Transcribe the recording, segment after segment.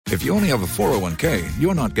If you only have a 401k,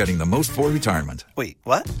 you're not getting the most for retirement. Wait,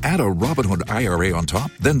 what? Add a Robinhood IRA on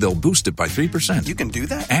top, then they'll boost it by 3%. You can do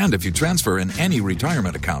that? And if you transfer in any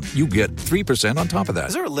retirement account, you get 3% on top of that.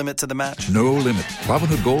 Is there a limit to the match? No limit.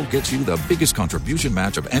 Robinhood Gold gets you the biggest contribution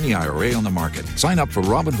match of any IRA on the market. Sign up for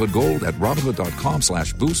Robinhood Gold at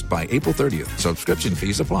Robinhood.com/boost by April 30th. Subscription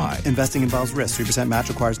fees apply. Investing involves risk. 3% match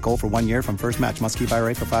requires gold for 1 year from first match. Must keep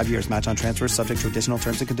IRA for 5 years. Match on transfers subject to additional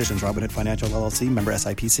terms and conditions. Robinhood Financial LLC, member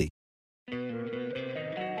SIPC.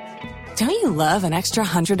 Don't you love an extra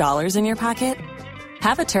 $100 in your pocket?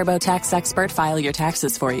 Have a TurboTax expert file your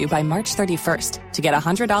taxes for you by March 31st to get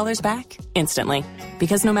 $100 back instantly.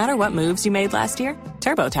 Because no matter what moves you made last year,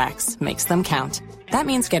 TurboTax makes them count. That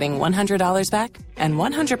means getting $100 back and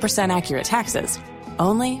 100% accurate taxes,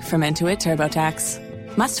 only from Intuit TurboTax.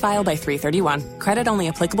 Must file by 3/31. Credit only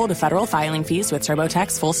applicable to federal filing fees with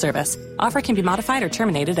TurboTax full service. Offer can be modified or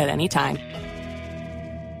terminated at any time.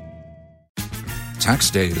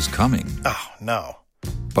 Tax day is coming. Oh, no.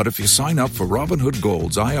 But if you sign up for Robinhood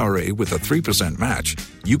Gold's IRA with a 3% match,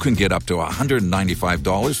 you can get up to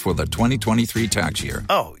 $195 for the 2023 tax year.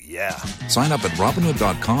 Oh, yeah. Sign up at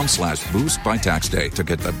Robinhood.com/boost by tax day to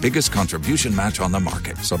get the biggest contribution match on the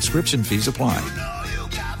market. Subscription fees apply.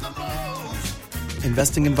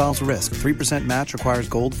 Investing involves risk. 3% match requires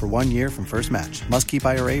gold for 1 year from first match. Must keep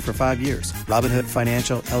IRA for 5 years. Robinhood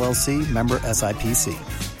Financial LLC, member SIPC.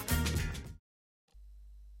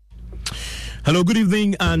 Hello, good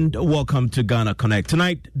evening, and welcome to Ghana Connect.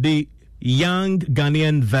 Tonight, the young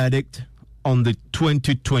Ghanaian verdict on the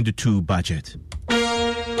 2022 budget.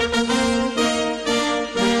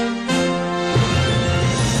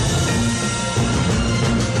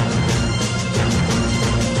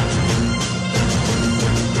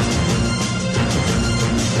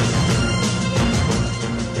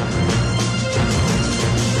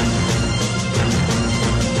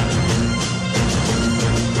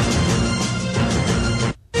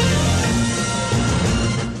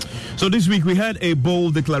 So this week we had a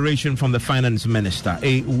bold declaration from the finance minister,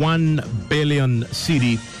 a 1 billion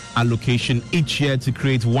cedi allocation each year to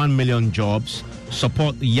create 1 million jobs,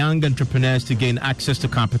 support young entrepreneurs to gain access to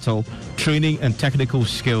capital, training and technical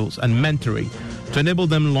skills, and mentoring to enable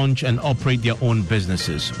them launch and operate their own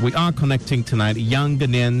businesses. We are connecting tonight young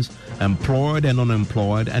Ghanaians, employed and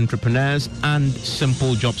unemployed, entrepreneurs and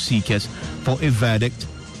simple job seekers for a verdict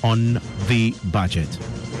on the budget.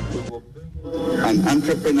 An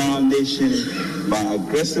entrepreneurial nation by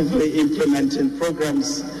aggressively implementing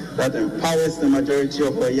programs that empowers the majority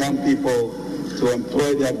of our young people to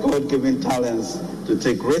employ their God-given talents, to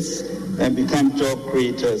take risks and become job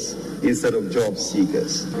creators instead of job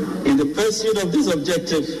seekers. In the pursuit of this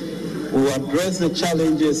objective, we will address the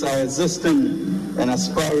challenges our existing and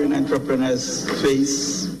aspiring entrepreneurs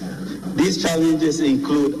face. These challenges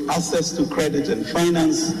include access to credit and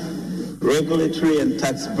finance, regulatory and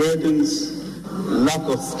tax burdens, lack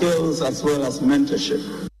of skills, as well as mentorship.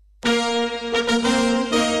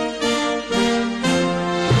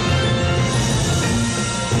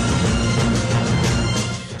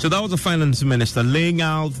 So that was the finance minister laying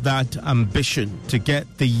out that ambition to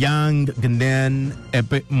get the young Ghanaian a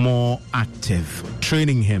bit more active,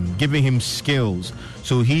 training him, giving him skills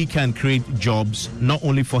so he can create jobs not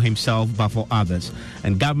only for himself but for others.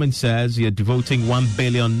 And government says you're devoting 1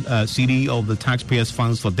 billion cedi of the taxpayers'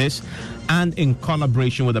 funds for this, and in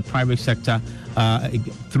collaboration with the private sector,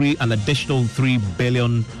 an additional 3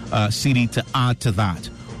 billion cedi to add to that.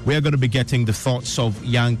 We're going to be getting the thoughts of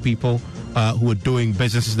young people who are doing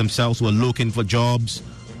businesses themselves, who are looking for jobs,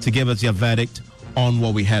 to give us their verdict on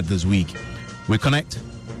what we had this week. We connect.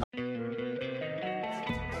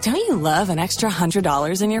 Don't you love an extra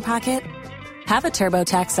 $100 in your pocket? Have a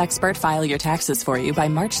TurboTax expert file your taxes for you by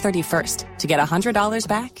March 31st to get $100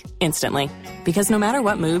 back instantly. Because no matter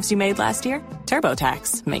what moves you made last year,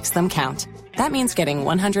 TurboTax makes them count. That means getting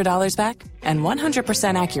 $100 back and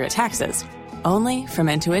 100% accurate taxes, only from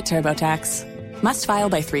Intuit TurboTax. Must file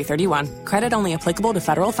by 3/31. Credit only applicable to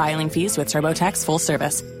federal filing fees with TurboTax full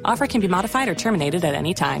service. Offer can be modified or terminated at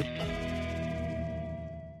any time.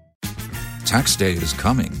 Tax day is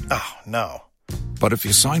coming. Oh, no. But if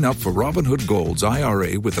you sign up for Robinhood Gold's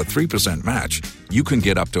IRA with a 3% match, you can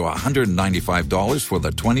get up to $195 for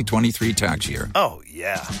the 2023 tax year. Oh,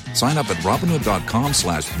 yeah. Sign up at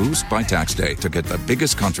Robinhood.com/boost by tax day to get the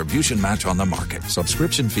biggest contribution match on the market.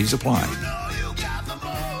 Subscription fees apply.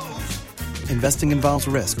 Investing involves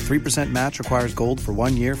risk. 3% match requires gold for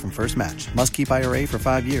 1 year from first match. Must keep IRA for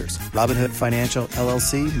 5 years. Robinhood Financial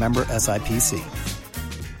LLC, member SIPC.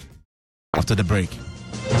 After the break.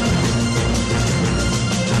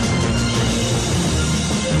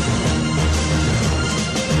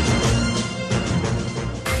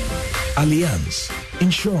 Allianz,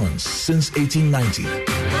 insurance since 1890.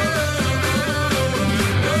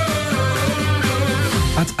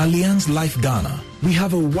 At Allianz Life Ghana, we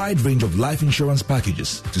have a wide range of life insurance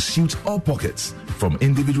packages to suit all pockets, from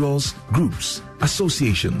individuals, groups,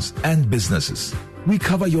 associations, and businesses. We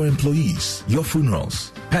cover your employees, your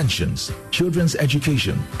funerals, pensions, children's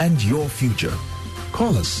education, and your future.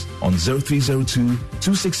 Call us on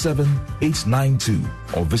 0302-267-892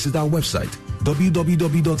 or visit our website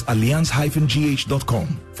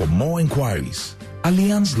www.allianz-gh.com for more inquiries.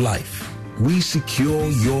 Allianz Life. We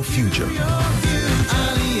secure your future.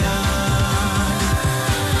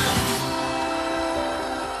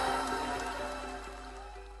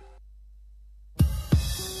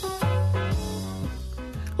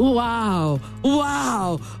 Wow,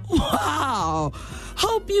 wow, wow.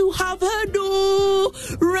 Hope you have heard,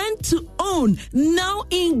 rent to own now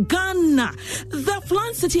in Ghana. The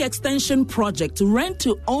Flan City Extension Project Rent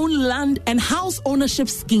to Own Land and House Ownership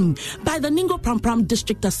Scheme by the Ningo Prampram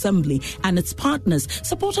District Assembly and its partners,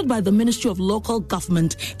 supported by the Ministry of Local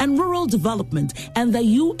Government and Rural Development and the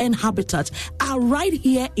UN Habitat, are right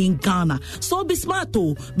here in Ghana. So be smart,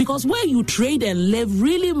 because where you trade and live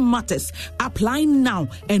really matters. Apply now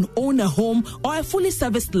and own a home or a fully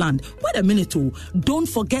serviced land. Wait a minute, don't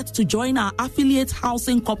forget to join our affiliate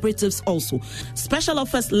housing cooperatives also. Special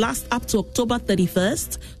offers last up to October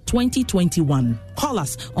 31st, 2021. Call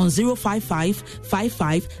us on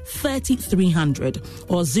 055-55-3300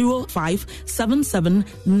 or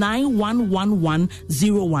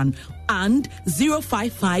 0577-911101 and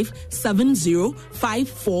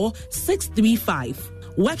 055-7054-635.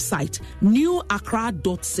 Website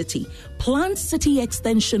newaccra.city. Plant City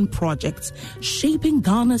Extension Projects, shaping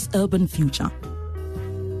Ghana's urban future.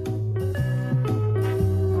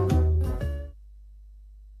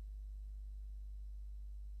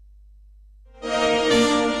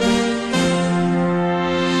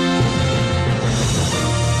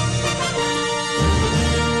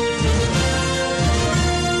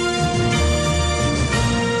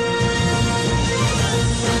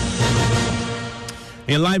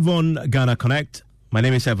 You're live on Ghana Connect. My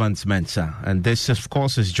name is Evans Mensah, and this, of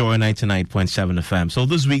course, is Joy 99.7 FM. So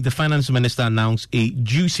this week, the Finance Minister announced a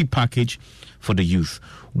juicy package for the youth.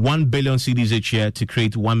 1 billion cedis each year to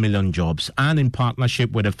create 1 million jobs, and in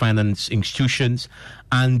partnership with the finance institutions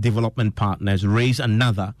and development partners, raise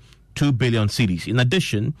another 2 billion cedis. In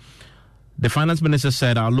addition, the Finance Minister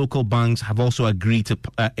said our local banks have also agreed to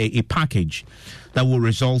a package that will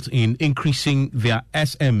result in increasing their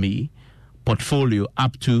SME portfolio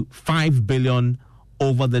up to 5 billion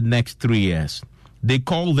over the next 3 years. They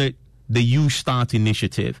call it the You Start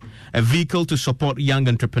Initiative, a vehicle to support young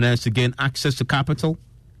entrepreneurs to gain access to capital,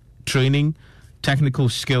 training, technical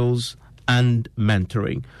skills, and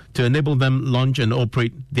mentoring to enable them launch and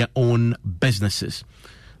operate their own businesses.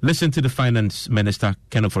 Listen to the Finance Minister,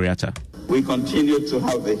 Ken Ofori-Atta. We continue to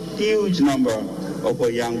have a huge number of our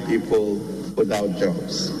young people without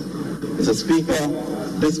jobs. Mr. Speaker,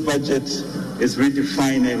 this budget is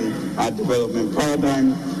redefining our development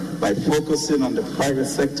paradigm by focusing on the private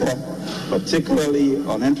sector, particularly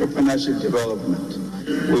on entrepreneurship development.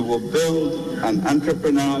 We will build an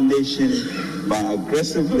entrepreneurial nation by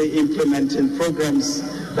aggressively implementing programs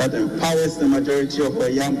that empowers the majority of our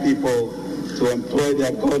young people to employ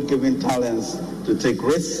their God-given talents to take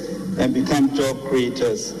risks and become job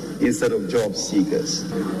creators instead of job seekers.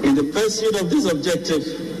 In the pursuit of this objective,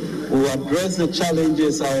 we will address the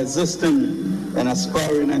challenges our existing and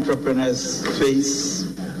aspiring entrepreneurs face.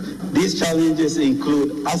 These challenges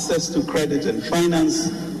include access to credit and finance,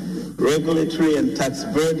 regulatory and tax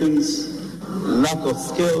burdens, lack of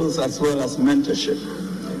skills, as well as mentorship.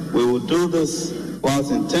 We will do this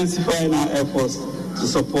whilst intensifying our efforts to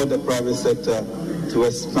support the private sector to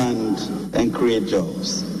expand and create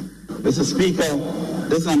jobs. Mr. Speaker,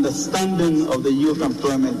 this understanding of the youth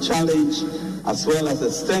employment challenge, as well as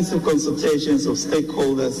extensive consultations of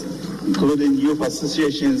stakeholders, including youth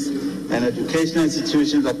associations and educational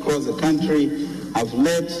institutions across the country, have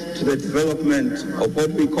led to the development of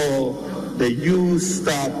what we call the You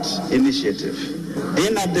Start Initiative.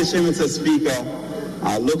 In addition, Mr. Speaker,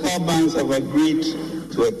 our local banks have agreed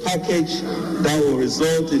to a package that will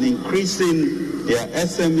result in increasing their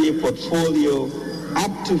SME portfolio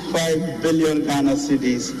up to 5 billion Ghana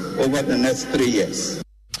cedis over the next 3 years.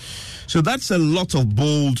 So that's a lot of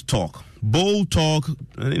bold talk. bold talk,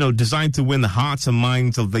 designed to win the hearts and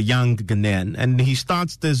minds of the young Ghanaian. And he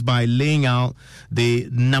starts this by laying out the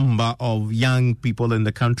number of young people in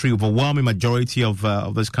the country. Overwhelming majority of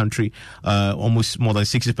this country, almost more than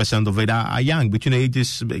 60% of it are young, between the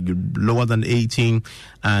ages lower than 18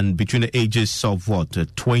 and between the ages of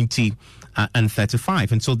 20 and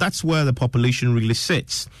 35. And so that's where the population really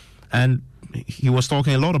sits. And he was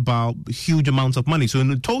talking a lot about huge amounts of money. So in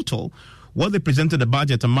the total, what they presented the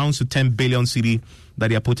budget amounts to 10 billion cedi that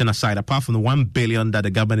they are putting aside, apart from the 1 billion that the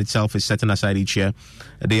government itself is setting aside each year.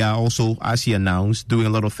 They are also, as he announced, doing a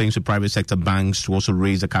lot of things with private sector banks to also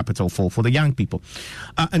raise the capital for the young people.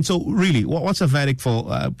 And so really, what's a verdict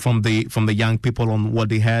from the young people on what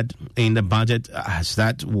they had in the budget?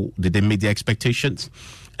 Did they meet the expectations?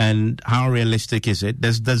 And how realistic is it?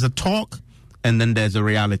 There's a talk, and then there's a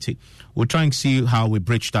reality. We'll try and see how we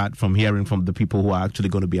bridge that from hearing from the people who are actually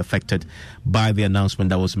going to be affected by the announcement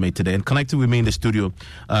that was made today. And connected with me in the studio,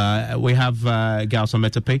 we have Gelson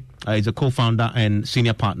Metape. He's a co-founder and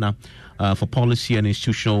senior partner for policy and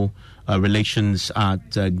institutional relations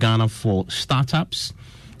at Ghana for Startups.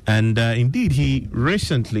 And indeed, he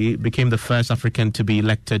recently became the first African to be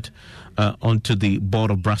elected onto the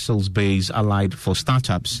board of Brussels-based Allied for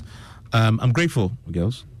Startups. I'm grateful,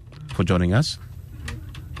 girls, for joining us.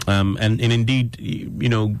 And indeed,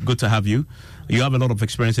 good to have you. You have a lot of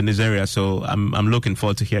experience in this area, so I'm looking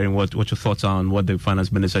forward to hearing what your thoughts are on what the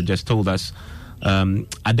finance minister just told us.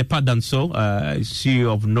 Adepa Danso,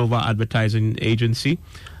 CEO of Nova Advertising Agency.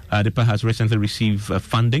 Adepa has recently received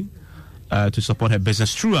funding to support her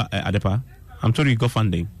business through Adepa. I'm told you got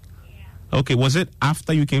funding. Okay, was it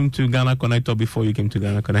after you came to Ghana Connect or before you came to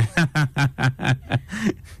Ghana Connect?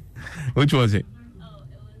 Which was it?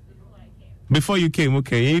 Before you came,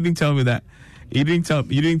 okay. You didn't tell me that. You didn't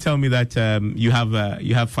tell me that you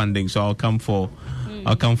have funding. So I'll come for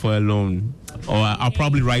a loan, or I'll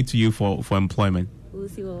probably write to you for employment. We'll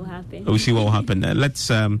see what will happen. We'll see what will happen.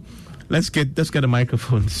 Let's get the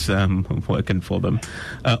microphones working for them.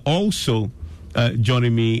 Also,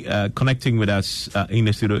 joining me, connecting with us in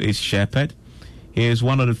the studio is Shepherd. He is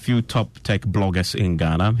one of the few top tech bloggers in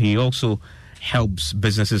Ghana. He also helps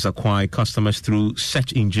businesses acquire customers through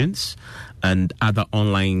search engines and other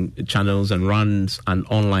online channels, and runs an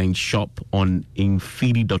online shop on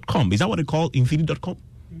Infidi.com. Is that what they call Infidi.com?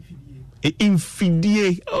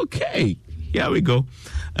 Infidie. Okay. Here we go.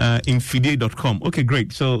 Infidie.com. Okay,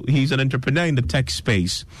 great. So he's an entrepreneur in the tech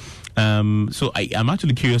space. So I'm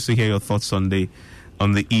actually curious to hear your thoughts on the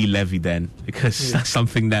e-levy then, because that's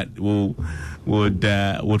something that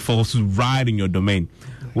would fall right in your domain.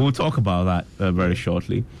 We'll talk about that very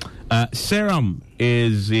shortly. Seram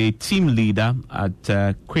is a team leader at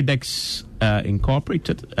Quidex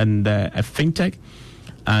Incorporated and a fintech,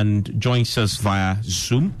 and joins us via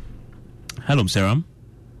Zoom. Hello, Seram.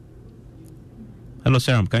 Hello,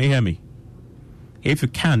 Seram. Can you hear me? If you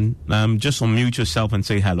can, just unmute yourself and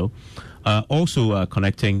say hello. Also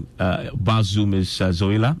connecting via Zoom is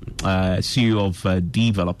Zoila, CEO of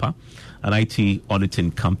Developer, an IT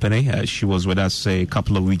auditing company. She was with us a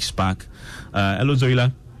couple of weeks back. Hello,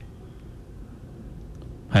 Zoila.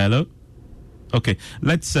 Hello. Okay,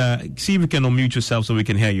 let's see if we can unmute yourself so we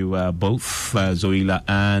can hear you both, Zoila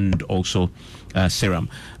and also Seram.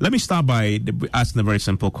 Let me start by asking a very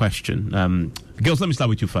simple question. Girls, let me start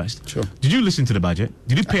with you first. Sure. Did you listen to the budget?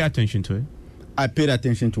 Did you pay attention to it? I paid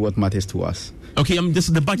attention to what matters to us. Okay, this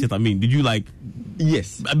is the budget. Did you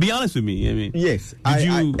Yes. Be honest with me. Yes.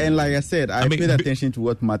 And like I said, I paid attention to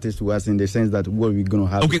what matters to us, in the sense that what we're going to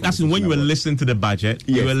have. Okay, that's when you were listening to the budget.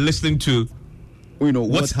 Yes. You were listening to.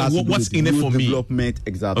 What's in it for me? Development,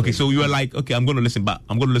 exactly. Okay, so you were like, okay, I'm going to listen, but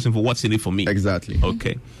I'm going to listen for what's in it for me. Exactly.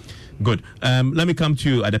 Okay, good. Let me come to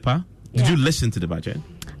you, Adepa. Did you listen to the budget?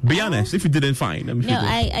 Be honest. If you didn't, fine.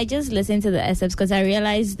 I just listened to the excerpts because I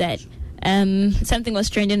realized that something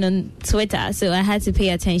was trending on Twitter, so I had to pay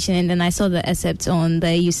attention, and then I saw the excerpt on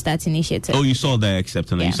the You Start initiative. Oh, you saw the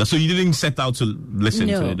excerpt on the You Start. So you didn't set out to listen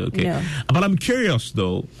to it, okay? No. But I'm curious,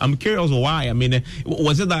 though. Why.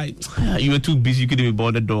 Was it that you were too busy, you couldn't be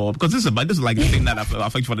bothered, or because this is like the thing that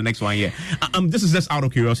affects you for the next 1 year? This is just out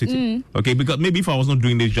of curiosity, okay? Because maybe if I was not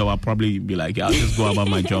doing this job, I'd probably be like, I'll just go about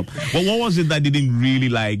my job. But what was it that didn't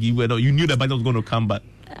really you knew the budget was going to come, but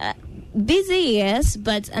busy, yes,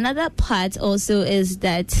 but another part also is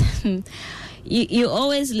that you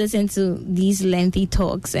always listen to these lengthy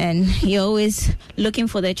talks, and you're always looking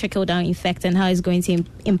for the trickle-down effect and how it's going to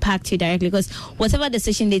impact you directly, because whatever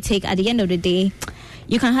decision they take, at the end of the day,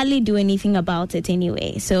 you can hardly do anything about it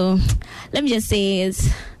anyway. So let me just say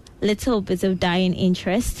little bit of dying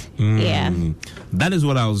interest. Yeah. That is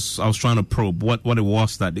what I was trying to probe, what it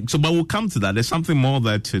was that. So, but we'll come to that. There's something more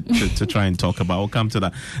there to try and talk about. We'll come to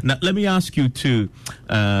that. Now, let me ask you too,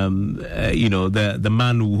 the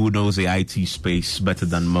man who knows the IT space better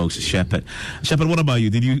than most, Shepherd. Shepherd, what about you?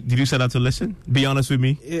 Did you set out to listen? Be honest with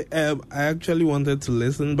me. I actually wanted to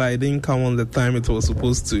listen, but I didn't come on the time it was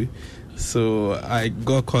supposed to. So I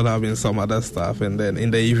got caught up in some other stuff, and then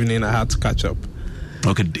in the evening I had to catch up.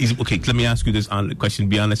 Okay, let me ask you this question.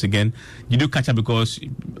 Be honest again. You do catch up because,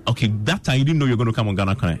 that time you didn't know you were going to come on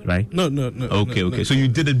Ghana Connect, right? No. Okay. No. So you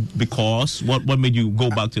did it because, what made you go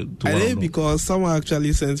back to I did it because someone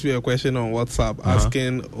actually sent me a question on WhatsApp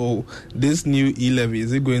asking, this new e-levy,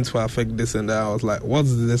 is it going to affect this and that? I was like,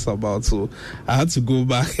 what's this about? So I had to go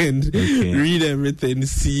back and read everything,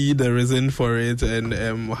 see the reason for it, and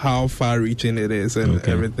how far-reaching it is, and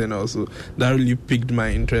everything else. So that really piqued my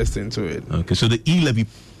interest into it. Okay, so the e-levy,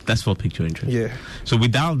 that's what piqued your interest. Yeah. So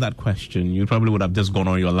without that question, you probably would have just gone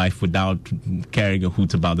on your life without caring a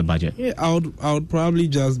hoot about the budget. Yeah, I would probably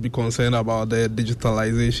just be concerned about the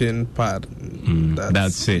digitalization part.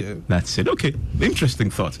 That's it. Yeah. That's it. Okay. Interesting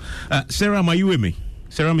thoughts. Seram, are you with me?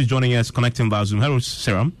 Seram is joining us, connecting via Zoom. Hello,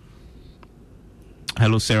 Seram.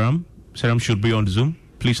 Seram should be on Zoom.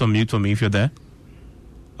 Please unmute for me if you're there.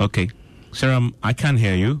 Okay. Seram, I can't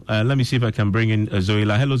hear you. Let me see if I can bring in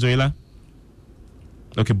Zoila. Hello, Zoila.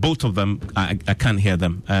 Okay, both of them, I can't hear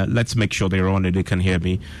them. Let's make sure they're on and they can hear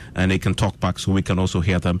me and they can talk back so we can also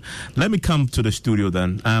hear them. Let me come to the studio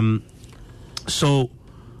then. So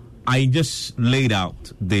I just laid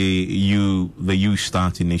out the You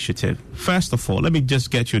Start initiative. First of all, let me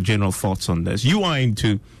just get your general thoughts on this. You are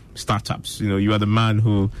into startups. You are the man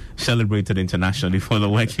who celebrated internationally for the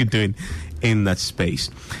work you're doing in that space.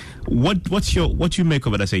 What you make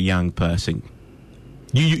of it as a young person?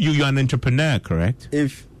 You're an entrepreneur, correct?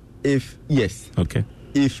 If yes. Okay.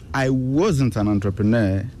 If I wasn't an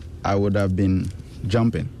entrepreneur, I would have been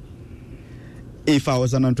jumping. If I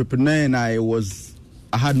was an entrepreneur and I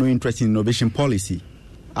had no interest in innovation policy,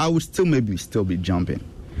 I would still be jumping.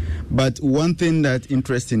 But one thing that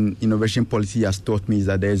interest in innovation policy has taught me is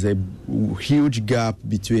that there's a huge gap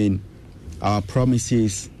between our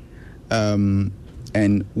promises and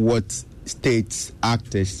what states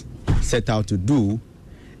actors set out to do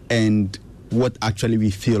and what actually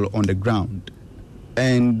we feel on the ground.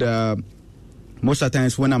 And most of the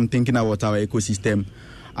times when I'm thinking about our ecosystem,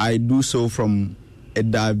 I do so from a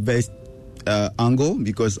diverse angle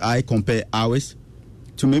because I compare ours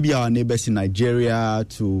to maybe our neighbors in Nigeria,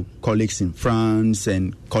 to colleagues in France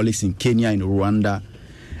and colleagues in Kenya and Rwanda.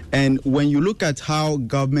 And when you look at how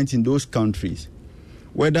governments in those countries,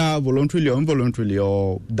 whether voluntarily or involuntarily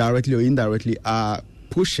or directly or indirectly, are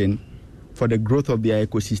pushing for the growth of their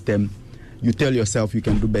ecosystem, you tell yourself you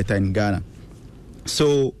can do better in Ghana.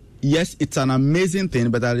 So, yes, it's an amazing thing,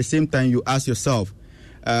 but at the same time, you ask yourself,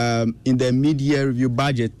 in the mid-year review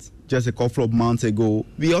budget just a couple of months ago,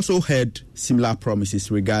 we also heard similar promises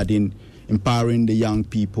regarding empowering the young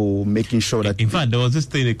people, making sure that... In fact, there was this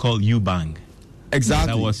thing they called U-Bang.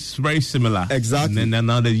 Exactly. That was very similar. Exactly. And then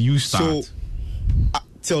now the You Start. So,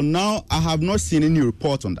 till now, I have not seen any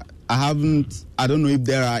report on that. I don't know if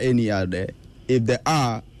there are any out there. If there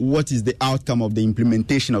are, what is the outcome of the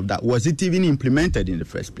implementation of that? Was it even implemented in the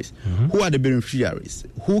first place? Mm-hmm. Who are the beneficiaries?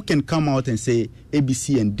 Who can come out and say A, B,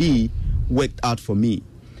 C, and D worked out for me?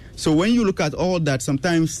 So when you look at all that,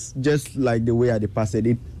 sometimes just like the way I passed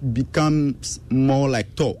it becomes more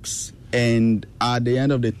like talks. And at the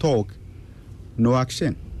end of the talk, no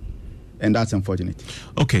action. And that's unfortunate.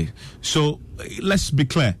 Okay, so let's be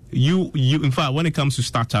clear. You in fact, when it comes to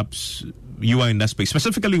startups, you are in that space.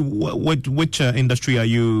 Specifically, which industry are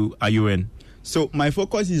you in? So my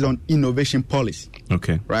focus is on innovation policy.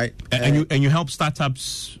 Okay, right. And you help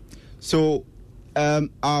startups. So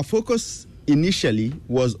our focus initially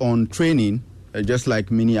was on training, just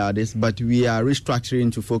like many others, but we are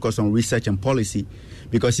restructuring to focus on research and policy.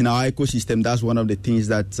 Because in our ecosystem, that's one of the things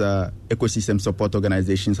that ecosystem support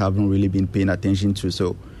organizations haven't really been paying attention to.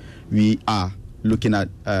 So we are looking at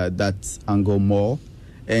that angle more.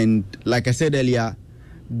 And like I said earlier,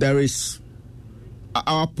 there is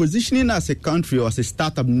our positioning as a country or as a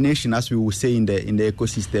startup nation, as we will say in the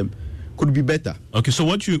ecosystem, could be better. Okay, so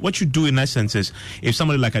what you do in essence is, if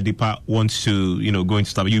somebody like Adipa wants to go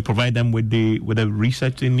into startup, you provide them with the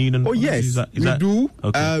research they need. And yes, we do.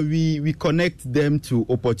 Okay. We connect them to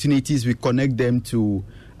opportunities. We connect them to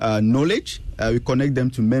knowledge. We connect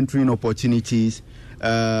them to mentoring opportunities,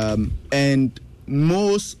 and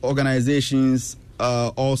most organizations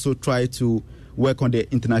also try to work on the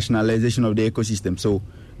internationalization of the ecosystem. So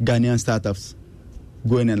Ghanaian startups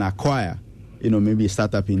go in and acquire, maybe a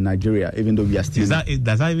startup in Nigeria, even though we are still...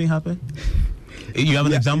 Does that even happen? You have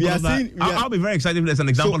an example of that? I'll be very excited if there's an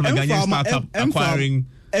example of a Ghanaian startup acquiring...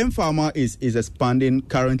 M-Pharma is expanding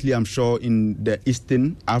currently, I'm sure, in the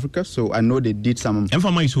Eastern Africa. So I know they did some...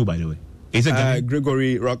 M-Pharma is who, by the way? Is it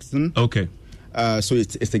Gregory Roxton. Okay. So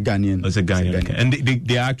it's a Ghanaian. It's a Ghanaian. Okay. And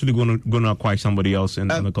they are actually going to acquire somebody else in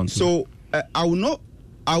the continent. So I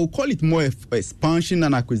will call it more expansion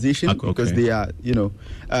than acquisition because they are,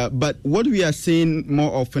 but what we are seeing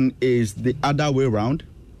more often is the other way around.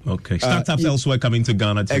 Okay. Startups elsewhere coming to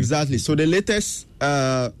Ghana too. Exactly. So the latest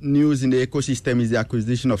news in the ecosystem is the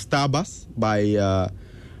acquisition of Starbus by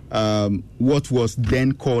what was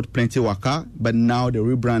then called Plenty Waka, but now the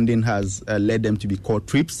rebranding has led them to be called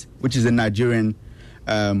Trips, which is a Nigerian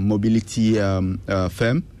mobility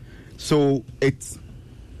firm. So it's...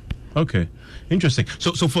 Okay. Interesting.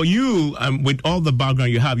 So for you, with all the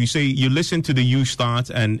background you have, you say you listen to the U Start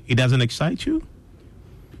and it doesn't excite you?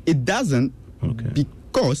 It doesn't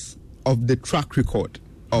because of the track record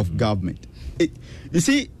of government. You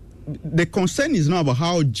see, the concern is not about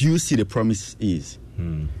how juicy the promise is.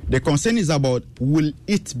 The concern is about, will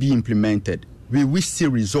it be implemented? Will we see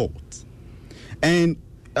results? And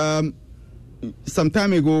some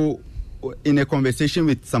time ago, in a conversation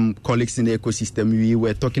with some colleagues in the ecosystem, we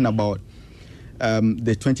were talking about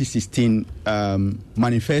the 2016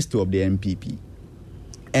 manifesto of the NPP.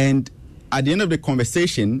 And at the end of the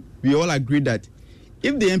conversation, we all agreed that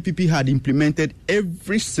if the NPP had implemented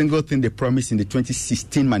every single thing they promised in the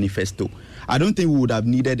 2016 manifesto, I don't think we would have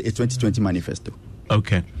needed a 2020 manifesto.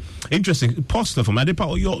 Okay. Interesting. Pause for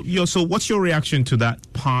me. So what's your reaction to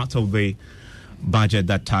that part of the budget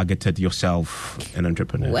that targeted yourself, an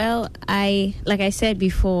entrepreneur? Well, like I said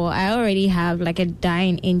before, I already have like a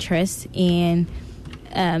dying interest in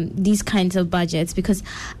these kinds of budgets because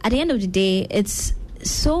at the end of the day, it's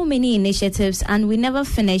so many initiatives and we never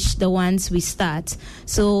finish the ones we start.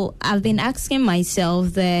 So I've been asking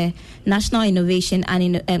myself, the National Innovation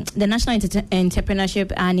and the National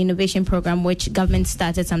Entrepreneurship and Innovation Program, which government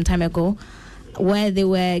started some time ago, where they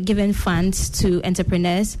were giving funds to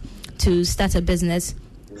entrepreneurs to start a business.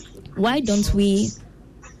 Why don't we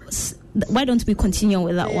continue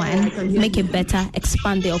with that one, make it better,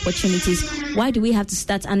 expand the opportunities? Why do we have to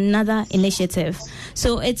start another initiative?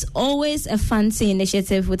 So it's always a fancy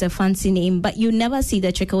initiative with a fancy name, but you never see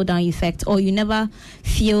the trickle-down effect, or you never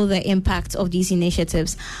feel the impact of these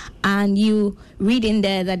initiatives. And you read in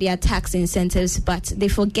there that there are tax incentives, but they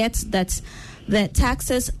forget that the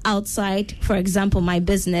taxes outside, for example, my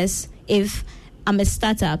business, if I'm a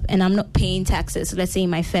startup and I'm not paying taxes, let's say in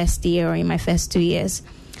my first year or in my first 2 years,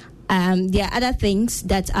 there are other things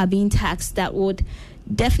that are being taxed that would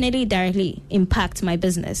definitely directly impact my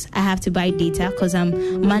business. I have to buy data because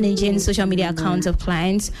I'm managing social media accounts of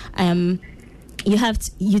clients. You have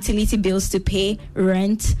utility bills to pay,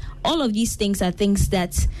 rent. All of these things are things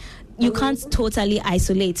that you can't totally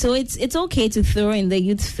isolate. So it's okay to throw in the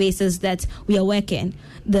youth faces that we are working.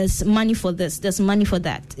 There's money for this, there's money for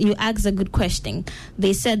that. You asked a good question.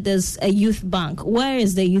 They said there's a youth bank. Where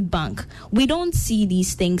is the youth bank? We don't see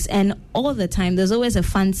these things, and all the time there's always a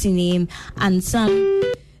fancy name and some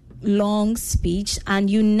long speech,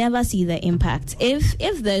 and you never see the impact. If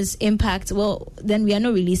there's impact, well, then we are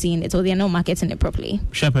not really seeing it, or they are not marketing it properly.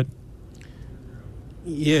 Shepherd.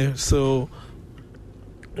 Yeah, so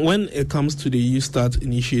when it comes to the You Start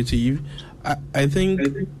initiative, I think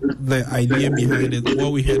the idea behind it,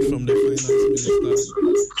 what we heard from the finance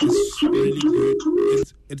minister, is really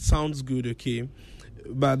good. It sounds good, okay?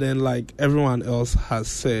 But then, like everyone else has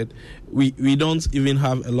said, we don't even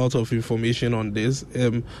have a lot of information on this.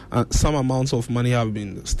 Some amounts of money have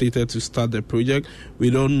been stated to start the project. We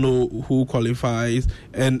don't know who qualifies,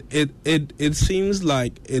 and it seems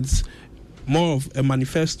like it's more of a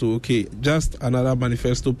manifesto, okay, just another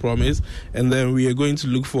manifesto promise, and then we are going to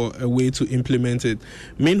look for a way to implement it.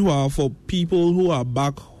 Meanwhile, for people who are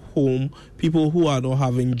back home, people who are not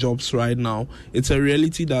having jobs right now, it's a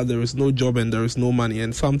reality that there is no job and there is no money,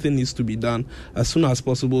 and something needs to be done as soon as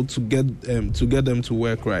possible to get them to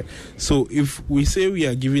work, right? So if we say we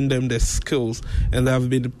are giving them the skills, and there have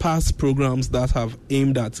been past programs that have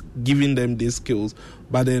aimed at giving them these skills,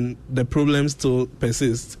 but then the problem still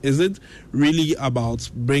persists. Is it really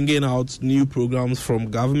about bringing out new programs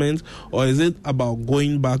from government, or is it about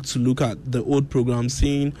going back to look at the old programs,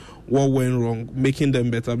 seeing what went wrong, making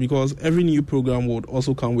them better? Because every new program would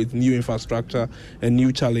also come with new infrastructure and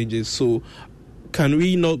new challenges. So can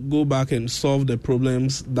we not go back and solve the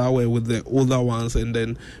problems that were with the older ones and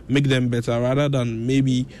then make them better, rather than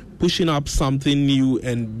maybe pushing up something new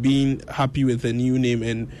and being happy with a new name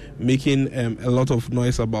and making a lot of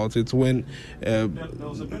noise about it? When there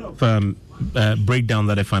was a bit of breakdown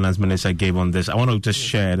that the finance minister gave on this, I want to just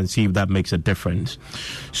share it and see if that makes a difference.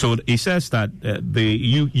 So he says that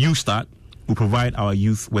the YouStart will provide our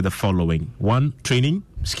youth with the following: 1, training,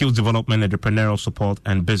 skills development, entrepreneurial support,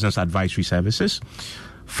 and business advisory services;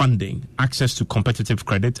 funding, access to competitive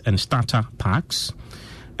credit and starter packs;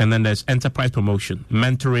 and then there's enterprise promotion,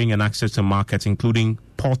 mentoring, and access to markets, including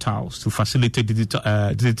portals to facilitate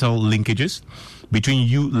digital linkages between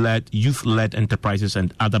youth-led enterprises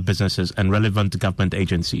and other businesses and relevant government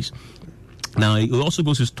agencies. Now, it also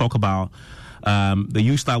goes to talk about the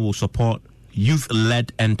YouStart will support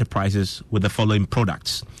youth-led enterprises with the following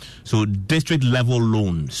products. So, district-level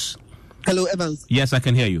loans. Hello, Evans. Yes, I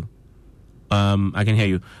can hear you. I can hear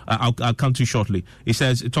you. I'll come to you shortly.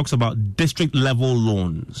 It talks about district-level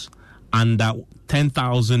loans under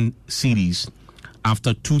 10,000 cedis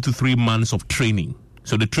after 2 to 3 months of training.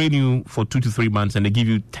 So they train you for 2 to 3 months and they give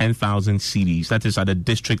you 10,000 cedis. That is at a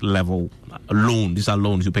district-level loan. These are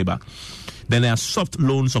loans you pay back. Then there are soft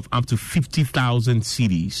loans of up to 50,000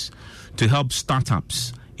 cedis to help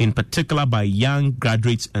startups, in particular by young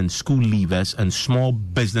graduates and school leavers and small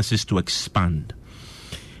businesses to expand.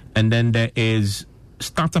 And then there is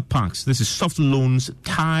starter packs. This is soft loans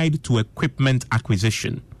tied to equipment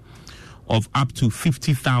acquisition of up to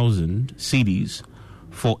 50,000 cedis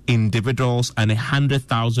for individuals and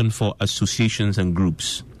 100,000 for associations and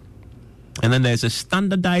groups. And then there's a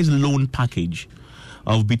standardized loan package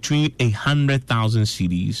of between 100,000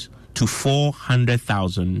 cedis to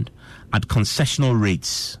 400,000 at concessional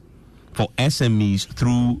rates for SMEs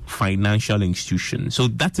through financial institutions. So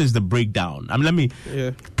that is the breakdown. Let me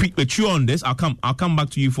chew on this. I'll come back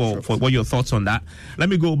to you for what your thoughts on that. Let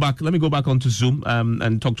me go back onto Zoom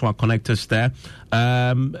and talk to our connectors there.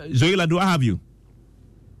 Zoila, do I have you?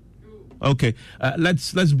 Okay.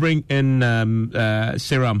 Let's bring in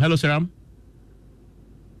Seram. Hello, Seram.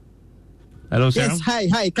 Hello, Seram.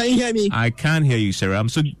 Yes. Hi. Can you hear me? I can hear you,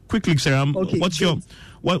 Seram. So quickly, Seram, okay,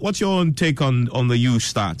 what's your own take on the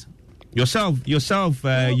YouStart? Yourself,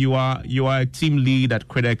 you are a team lead at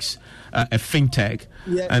Credex, a fintech,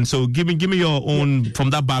 and so give me your own from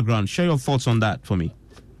that background. Share your thoughts on that for me.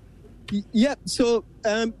 Yeah. So,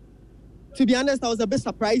 to be honest, I was a bit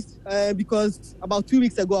surprised because about 2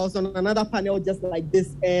 weeks ago I was on another panel just like this,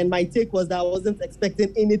 and my take was that I wasn't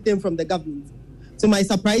expecting anything from the government. To my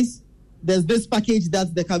surprise, there's this package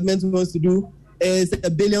that the government wants to do. It's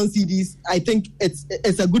 1 billion cedis. I think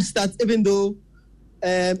it's a good start, even though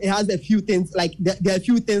it has a few things, like there are a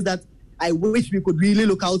few things that I wish we could really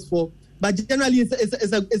look out for. But generally,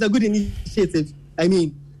 it's a good initiative. I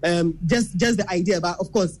mean, just the idea. But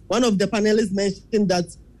of course, one of the panelists mentioned that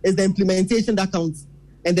is the implementation that counts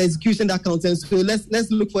and the execution that counts. And so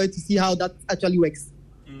let's look for it to see how that actually works.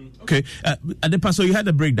 Okay, Adepa, so you had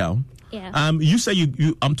a breakdown. Yeah. You say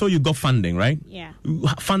I'm told you got funding, right? Yeah.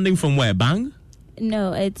 Funding from where? Bang?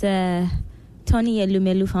 No, it's Tony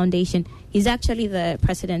Elumelu Foundation. He's actually the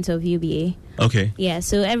president of UBA. Okay. Yeah,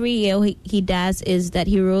 so every year he does is that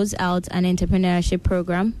he rolls out an entrepreneurship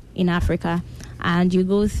program in Africa, and you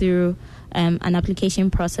go through an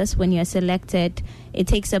application process. When you're selected, it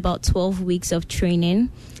takes about 12 weeks of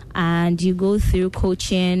training, and you go through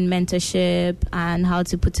coaching, mentorship, and how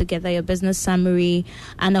to put together your business summary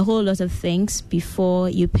and a whole lot of things before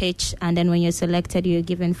you pitch. And then when you're selected, you're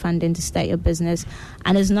given funding to start your business,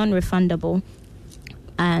 and it's non-refundable.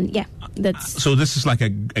 And yeah, that's... So this is like a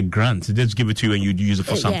grant. They just give it to you and you use it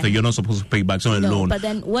for something. Yeah. You're not supposed to pay back. It's not a loan. But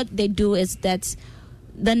then what they do is that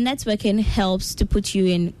the networking helps to put you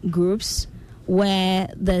in groups where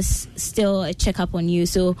there's still a checkup on you.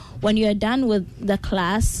 So when you're done with the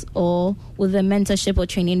class or with the mentorship or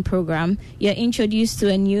training program, you're introduced to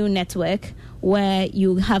a new network where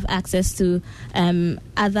you have access to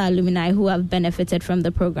other alumni who have benefited from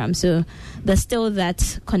the program. So there's still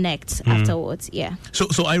that connect afterwards. Yeah.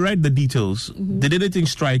 So I read the details. Mm-hmm. Did anything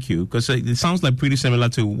strike you? Because it sounds like pretty similar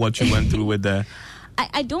to what you went through with the...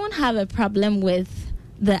 I don't have a problem with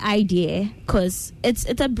the idea because it's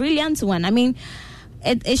a brilliant one. I mean,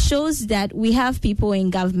 it shows that we have people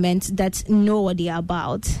in government that know what they're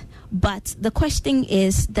about. But the question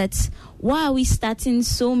is that why are we starting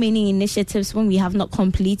so many initiatives when we have not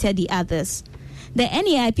completed the others? The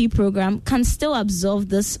NEIP program can still absorb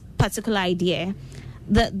this particular idea.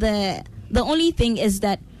 The only thing is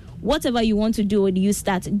that whatever you want to do with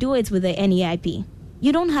YouStart, do it with the NEIP.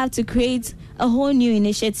 you don't have to create a whole new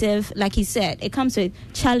initiative. Like he said, it comes with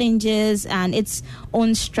challenges and its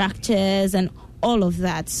own structures and all of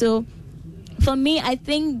that. So for me, I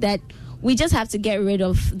think that we just have to get rid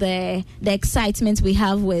of the excitement we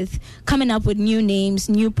have with coming up with new names,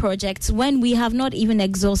 new projects, when we have not even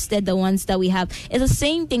exhausted the ones that we have. It's the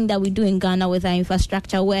same thing that we do in Ghana with our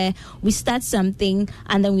infrastructure, where we start something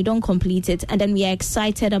and then we don't complete it, and then we are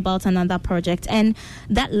excited about another project. And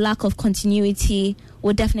that lack of continuity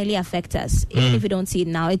will definitely affect us. Even if we don't see it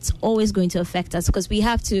now, it's always going to affect us, because we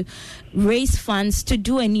have to raise funds to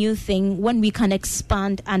do a new thing when we can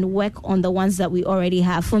expand and work on the ones that we already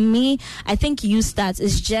have. For me, I think YouStart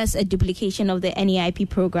is just a duplication of the NEIP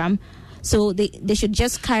program. So they should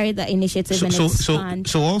just carry the initiative and expand.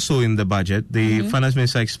 So also in the budget, the finance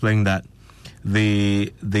minister explained that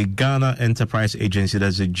the Ghana Enterprise Agency,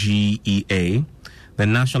 that's a GEA, the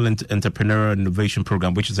National Entrepreneurial Innovation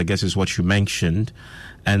Program, which is, I guess, is what you mentioned,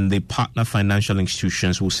 and the partner financial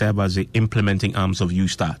institutions will serve as the implementing arms of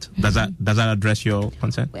YouStart. Does that address your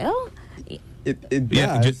concern? Well, it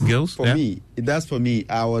does. Gills, for me. It does for me.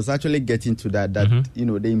 I was actually getting to that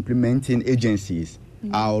the implementing agencies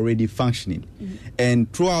are already functioning,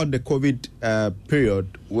 and throughout the COVID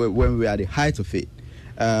period, when we were at the height of it,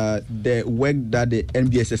 the work that the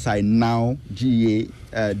NBSSI, now GEA,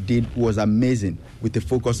 did was amazing, with the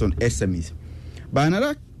focus on SMEs. But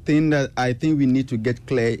another thing that I think we need to get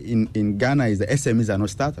clear in Ghana is the SMEs are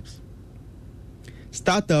not startups.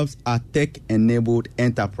 Startups are tech-enabled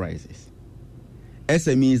enterprises.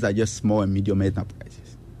 SMEs are just small and medium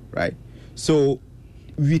enterprises, right? So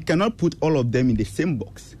we cannot put all of them in the same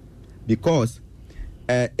box, because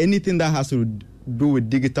anything that has to do with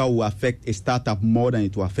digital will affect a startup more than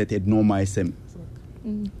it will affect a normal SME,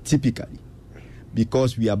 typically,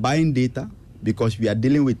 because we are buying data, because we are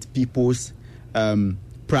dealing with people's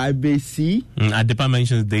privacy. Adepa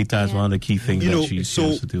mentions data as one of the key things that she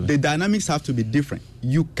has to do. The dynamics have to be different.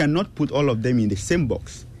 You cannot put all of them in the same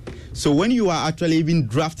box. So when you are actually even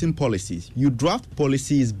drafting policies, you draft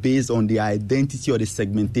policies based on the identity or the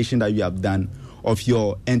segmentation that you have done of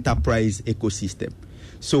your enterprise ecosystem.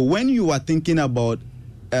 So when you are thinking about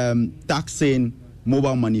taxing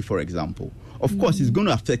mobile money, for example, of course, it's going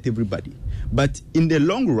to affect everybody. But in the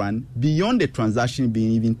long run, beyond the transaction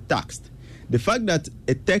being even taxed, the fact that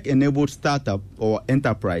a tech-enabled startup or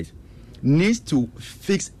enterprise needs to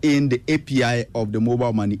fix in the API of the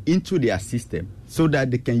mobile money into their system so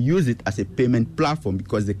that they can use it as a payment platform,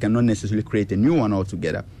 because they cannot necessarily create a new one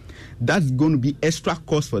altogether. That's going to be extra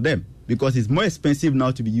cost for them, because it's more expensive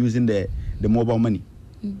now to be using the mobile money.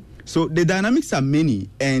 So the dynamics are many,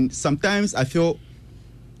 and sometimes I feel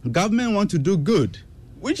government want to do good,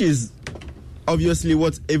 which is obviously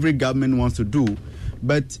what every government wants to do,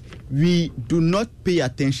 but we do not pay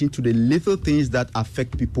attention to the little things that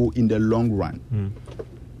affect people in the long run.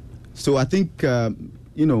 So I think,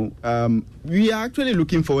 we are actually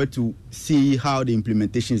looking forward to see how the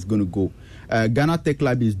implementation is going to go. Ghana Tech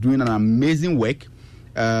Lab is doing an amazing work,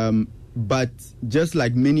 but just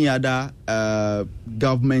like many other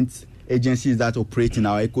government agencies that operate in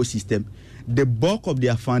our ecosystem, the bulk of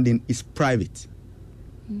their funding is private.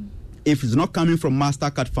 If it's not coming from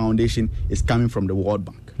MasterCard Foundation, it's coming from the World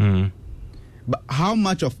Bank. But how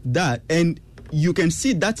much of that? And you can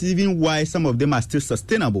see that's even why some of them are still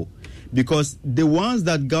sustainable, because the ones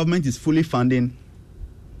that government is fully funding,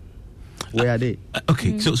 where are they?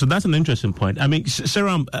 Okay, so that's an interesting point. I mean,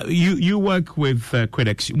 Sarah, you work with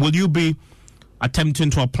Quidex. Will you be attempting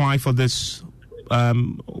to apply for this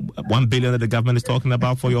 1 billion that the government is talking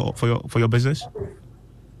about for your business?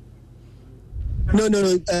 No.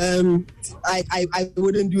 I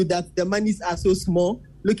wouldn't do that. The monies are so small.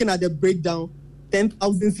 Looking at the breakdown,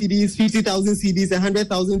 10,000 CDs, 50,000 CDs,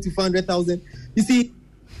 100,000 to 400,000. You see,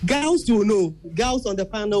 girls will know. Girls on the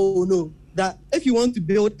panel will know that if you want to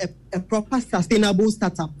build a proper sustainable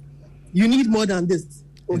startup, you need more than this.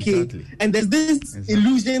 Okay, exactly. And there's this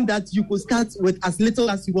illusion that you could start with as little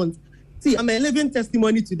as you want. See, I'm a living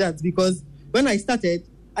testimony to that, because when I started,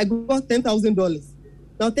 I got $10,000.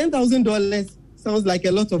 Now, $10,000 sounds like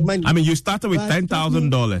a lot of money. I mean, you started with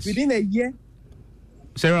 $10,000 within a year.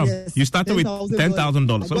 Sarah, yes, you started with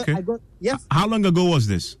 $10,000. Okay. Yes. How long ago was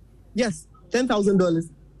this? Yes, $10,000.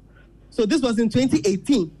 So this was in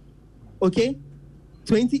 2018. Okay,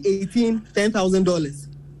 2018, $10,000.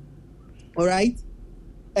 All right,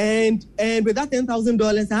 and with that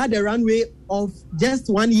 $10,000, I had a runway of just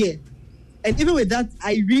 1 year, and even with that,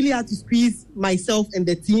 I really had to squeeze myself and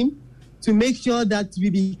the team to make sure that we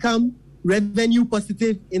become revenue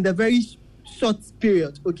positive in the very short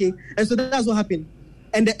period. Okay, and so that's what happened.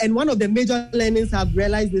 And one of the major learnings I've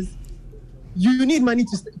realized is you need money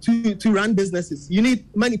to run businesses. You need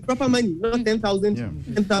money, proper money, not 10,000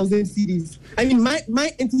 CDs. I mean,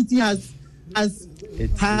 my entity has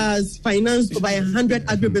financed over 100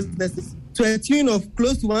 agribusinesses to a tune of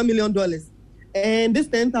close to $1 million. And this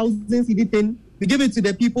 10,000 CD thing, we give it to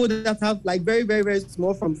the people that have like very, very, very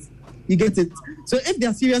small farms. You get it? So if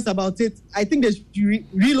they're serious about it, I think they should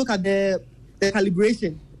relook at the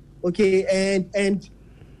calibration, okay,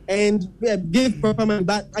 and give proper money.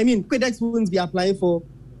 But I mean, Quedex wouldn't be applying for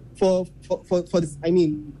this. I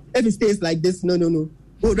mean, if it stays like this, no. We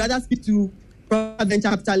would rather speak to proper venture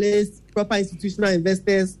capitalists, proper institutional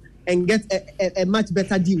investors, and get a much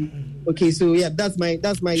better deal. Okay, so yeah, that's my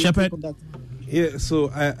Shepherd. take on that. Yeah, so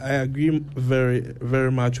I agree very, very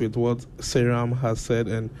much with what Seram has said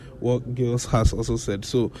and what Gilles has also said.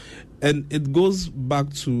 So, and it goes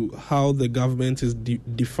back to how the government is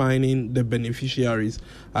defining the beneficiaries.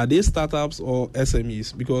 Are they startups or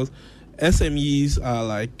SMEs? Because SMEs are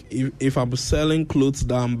like, if I'm selling clothes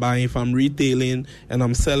that I'm buying, if I'm retailing and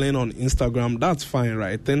I'm selling on Instagram, that's fine,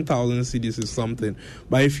 right? 10,000 CDs is something.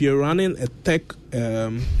 But if you're running a tech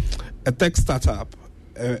startup,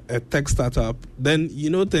 then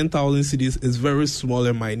 10,000 CDs is very small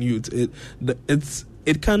and minute.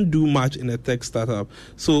 It can't do much in a tech startup.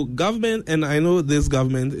 So government, and I know this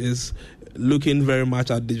government is looking very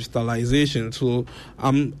much at digitalization. So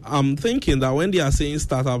I'm thinking that when they are saying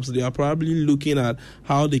startups, they are probably looking at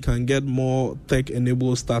how they can get more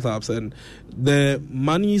tech-enabled startups, and the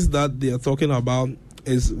monies that they are talking about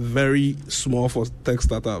is very small for tech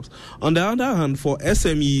startups. On the other hand, for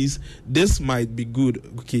SMEs, this might be good.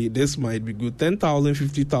 Okay, this might be good. 10,000,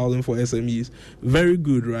 50,000 for SMEs, very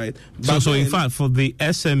good, right? But so in fact, for the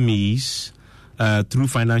SMEs, through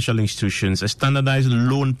financial institutions, a standardized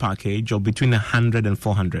loan package of between 100 and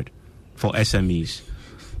 400 for SMEs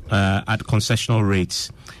at concessional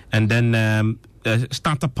rates, and then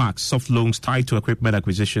starter packs, soft loans tied to equipment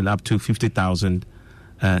acquisition up to 50,000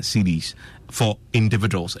 CDs for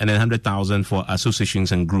individuals, and then 100,000 for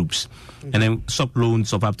associations and groups, and then soft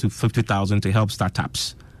loans of up to 50,000 to help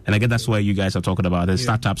startups. And I guess that's where you guys are talking about the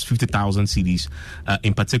startups, 50,000 CDs,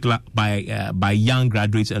 in particular by young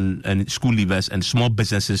graduates and school leavers and small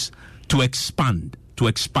businesses to expand.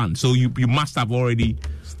 So you must have already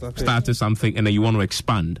started something, and then you want to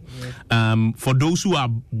expand. For those who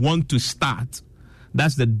want to start,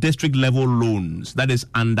 that's the district level loans. That is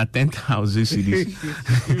under 10,000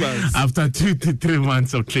 CDs after 2 to 3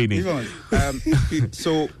 months of training.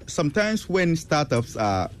 So sometimes when startups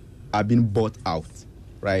are being bought out,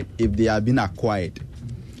 right? If they are being acquired,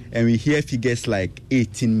 and we hear figures like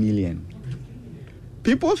 18 million,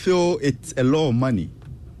 people feel it's a lot of money.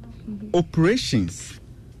 Operations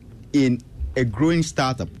in a growing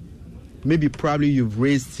startup, probably you've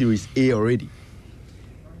raised Series A already.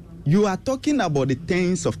 You are talking about the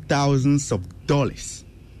tens of thousands of dollars,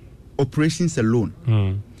 operations alone.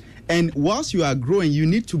 And whilst you are growing, you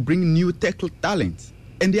need to bring new tech talent,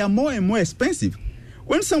 and they are more and more expensive.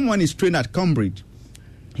 When someone is trained at Cambridge,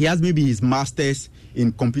 he has maybe his master's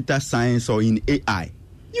in computer science or in AI,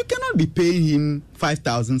 you cannot be paying him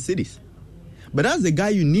 5,000 cities. But that's the guy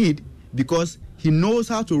you need, because he knows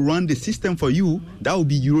how to run the system for you that will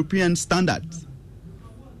be European standards.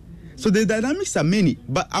 So the dynamics are many,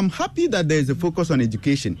 but I'm happy that there is a focus on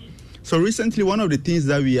education. So recently, one of the things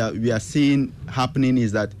that we are seeing happening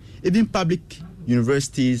is that even public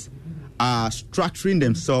universities are structuring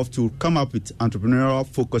themselves to come up with entrepreneurial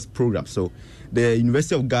focused programs. So the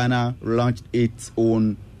University of Ghana launched its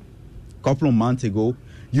own a couple of months ago.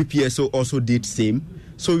 UPSO also did same.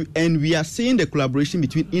 So, and we are seeing the collaboration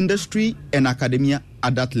between industry and academia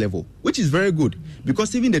at that level, which is very good,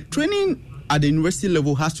 because even the training at the university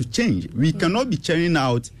level has to change. We cannot be churning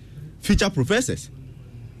out future professors.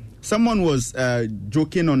 Someone was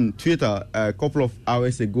joking on Twitter a couple of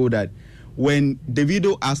hours ago that when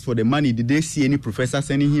Davido asked for the money, did they see any professor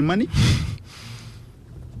sending him money?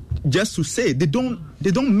 Just to say they don't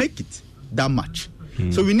make it that much.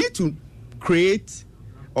 So we need to create,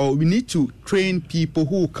 or we need to train people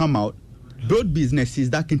who will come out, build businesses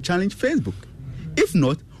that can challenge Facebook. If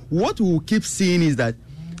not, what we will keep seeing is that,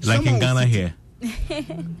 like in Ghana here,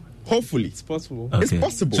 hopefully it's possible. Okay. It's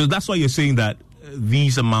possible. So that's why you're saying that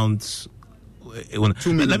these amounts.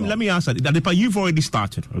 Let me ask that. You've already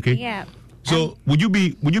started, okay? Yeah. So would you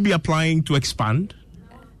be applying to expand?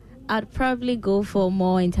 I'd probably go for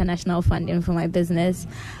more international funding for my business.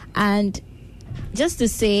 And just to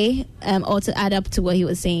say, or to add up to what he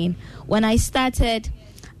was saying, when I started,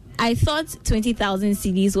 I thought 20,000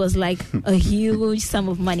 CDs was like a huge sum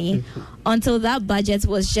of money until that budget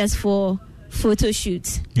was just for photo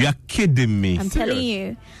shoots. You are kidding me. I'm telling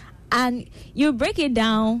you. And you break it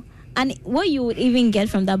down, and what you would even get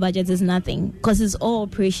from that budget is nothing, because it's all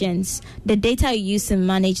operations. The data you use to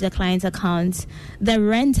manage the client's accounts, the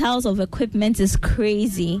rentals of equipment is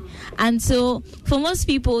crazy. And so for most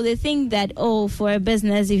people, they think that, for a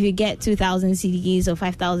business, if you get 2,000 CDs or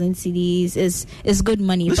 5,000 CDs is good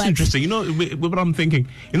money. That's interesting. You know what I'm thinking?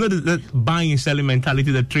 You know, the buying and selling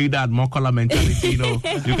mentality, the trader at Mokola mentality, you know,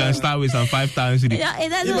 you can start with some 5,000 CDs. No, it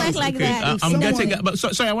doesn't work like that. I'm getting, but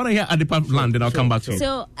sorry, I want to hear Adipa land, then I'll come back to you.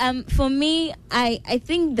 So, for me, I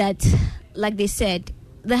think that, like they said,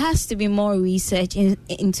 there has to be more research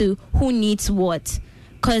into who needs what.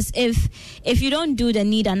 Because if you don't do the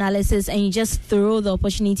need analysis and you just throw the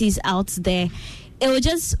opportunities out there, it will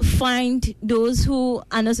just find those who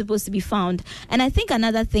are not supposed to be found. And I think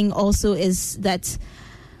another thing also is that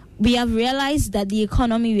we have realized that the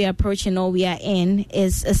economy we are approaching or we are in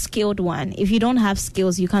is a skilled one. If you don't have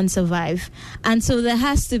skills, you can't survive. And so there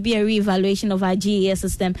has to be a reevaluation of our GES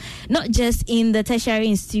system, not just in the tertiary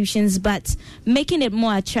institutions, but making it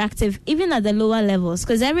more attractive, even at the lower levels,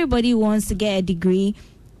 because everybody wants to get a degree.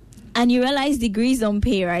 And you realize degrees don't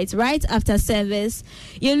pay, right? Right after service,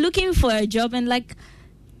 you're looking for a job, and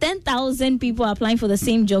 10,000 people are applying for the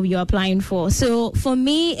same job you're applying for. So for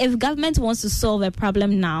me, if government wants to solve a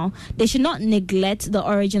problem now, they should not neglect the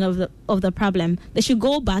origin of the problem. They should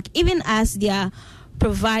go back, even as they are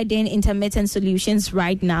providing intermittent solutions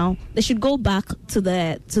right now. They should go back to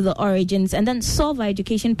the origins and then solve our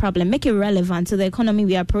education problem, make it relevant to the economy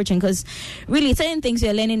we are approaching. Because really, certain things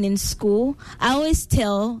you're learning in school, I always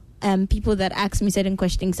tell people that ask me certain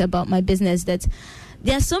questions about my business that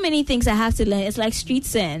there are so many things I have to learn. It's like street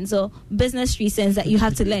sense or business street sense that you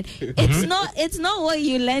have to learn. It's not what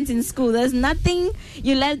you learned in school. There's nothing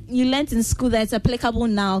you learned in school that's applicable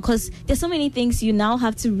now, because there's so many things you now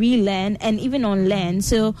have to relearn and even unlearn.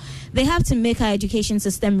 So they have to make our education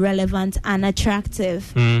system relevant and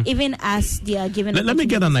attractive, even as they are given. Let me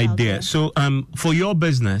get an idea. So for your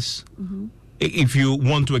business, if you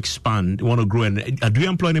want to expand, you want to grow, do you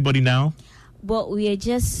employ anybody now? Well, we are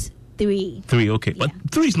just 3. 3, okay. Yeah. But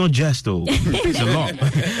 3 is not just, though. 3 is a lot.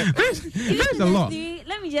 3 is a lot.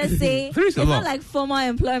 Let me just say, 3 is a lot. It's not like formal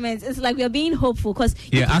employment. It's like we're being hopeful. Cause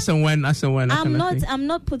as and when. I'm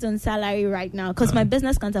not put on salary right now because my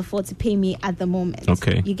business can't afford to pay me at the moment.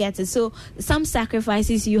 Okay. You get it? So some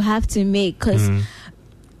sacrifices you have to make, because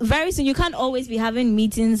very soon you can't always be having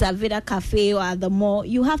meetings at Vida Cafe or at the mall.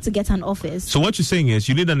 You have to get an office. So what you're saying is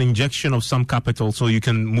you need an injection of some capital so you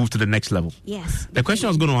can move to the next level. Yes. The question I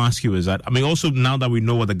was going to ask you is that, also now that we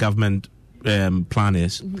know what the government plan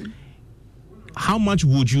is, how much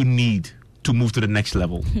would you need to move to the next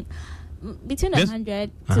level? Between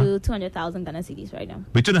 100 to 200,000 Ghana cedis right now.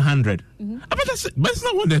 Between 100? But that's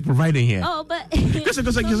not what they're providing here. Oh, but because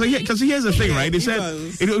here's the thing, right? They said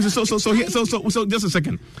so just a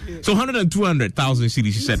second. So 100 and 200,000 cedis,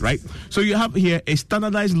 you said, right? So you have here a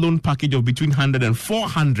standardized loan package of between 100 and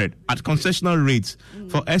 400 at concessional rates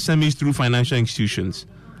for SMEs through financial institutions.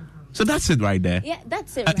 So that's it right there. Yeah,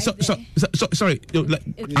 that's it right there. Sorry,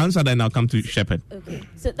 answer that and I'll come to Shepherd. Okay,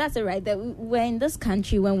 so that's it right there. We're in this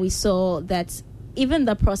country when we saw that even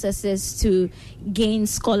the processes to gain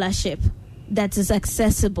scholarship that is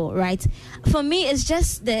accessible, right? For me, it's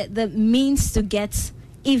just the means to get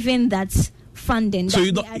even that funding. So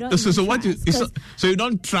you don't. So you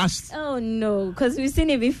don't trust? Oh no, because we've seen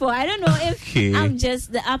it before. I don't know if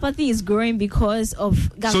the apathy is growing because of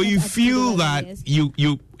government. So you feel that you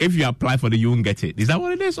if you apply for you won't get it. Is that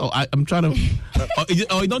what it is? Or I'm trying to,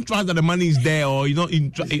 or you don't trust that the money is there, or you don't.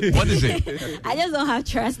 What is it? I just don't have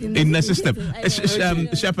trust in the system.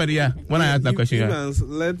 Shepherd, when I asked that question,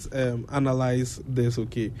 let's analyze this.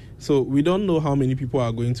 Okay, so we don't know how many people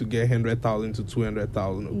are going to get 100,000 to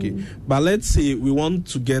 200,000. Okay, but let's say we want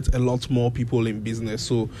to get a lot more people in business.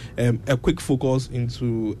 So a quick focus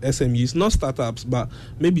into SMEs, not startups, but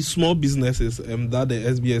maybe small businesses that the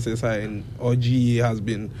SBSSI or GE has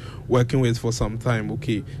been working with for some time.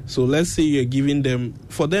 Okay, so let's say you're giving them,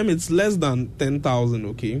 for them it's less than 10,000.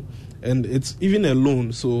 Okay, and it's even a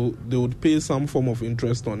loan, so they would pay some form of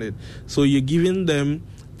interest on it. So you're giving them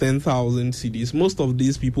 10,000 cedis. Most of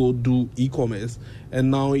these people do e-commerce,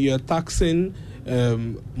 and now you're taxing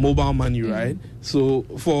mobile money, right? So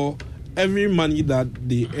for every money that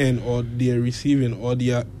they earn or they are receiving or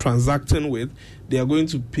they are transacting with, they are going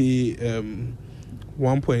to pay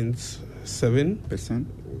 1.7%.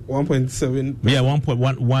 1.7. Yeah,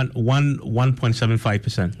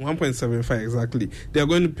 1.75%. 1.75 exactly. They are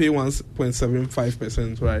going to pay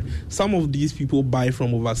 1.75%, right? Some of these people buy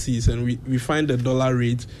from overseas, and we find the dollar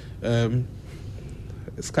rate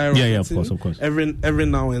skyrocketing. Yeah, of course. Every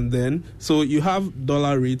now and then. So you have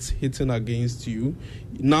dollar rates hitting against you.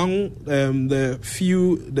 Now, the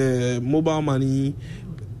mobile money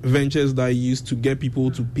ventures that I used to get people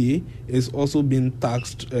to pay is also being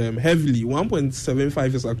taxed heavily.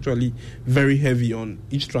 1.75 is actually very heavy on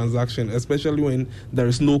each transaction, especially when there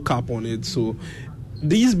is no cap on it. So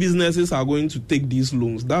these businesses are going to take these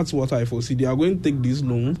loans. That's what I foresee. They are going to take these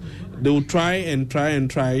loans. They will try, and at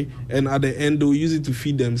the end, they will use it to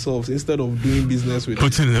feed themselves instead of doing business with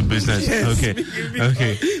Put it in the business. Yes,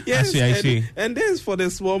 Okay. Yes, I see. And this is for the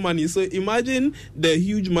small money. So imagine the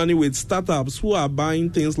huge money with startups who are buying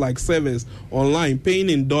things like servers online, paying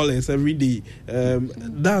in dollars every day.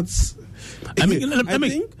 That's... I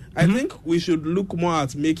think we should look more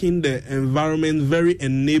at making the environment very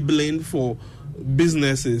enabling for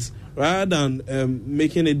businesses rather than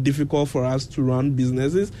making it difficult for us to run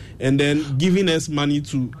businesses and then giving us money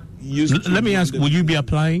to use. Let me ask, will you be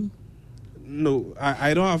applying? No,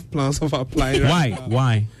 I don't have plans of applying.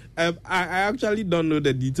 Why? I actually don't know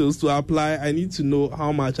the details to apply. I need to know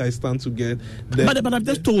how much I stand to get. But I've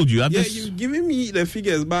just told you. You've given me the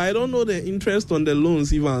figures, but I don't know the interest on the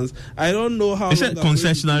loans, Evans. I don't know how. It's a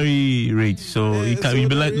concessionary rate, so it can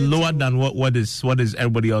be like lower than what is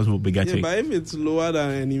everybody else will be getting. Yeah, but if it's lower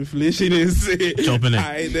than inflation is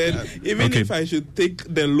high, then even if I should take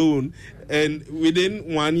the loan, and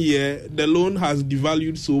within 1 year, the loan has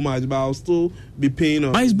devalued so much, but I'll still be paying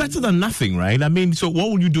on. But it's better than nothing, right? I mean, so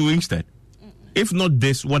what would you do instead? If not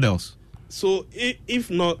this, what else? So if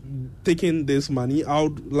not taking this money, I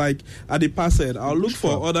would, like Adepa said, I'll look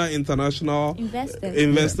for other international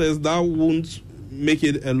investors that won't make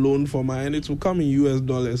it a loan for my, and it will come in US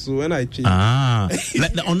dollars. So when I change. On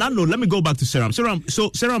that note, let me go back to Seram.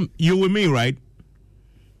 Seram, you with me, right?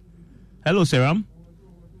 Hello, Seram.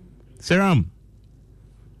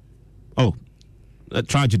 Oh, a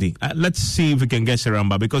tragedy. Let's see if we can get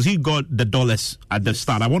Seramba, because he got the dollars at the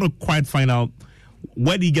start. I want to quite find out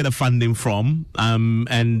where did he get the funding from,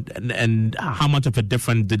 and how much of a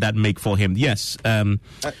difference did that make for him? Yes,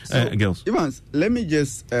 Gills. Evans, let me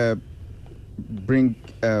just bring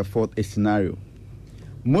forth a scenario.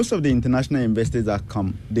 Most of the international investors that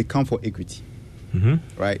come, they come for equity,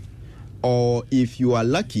 right? Or if you are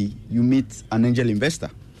lucky, you meet an angel investor.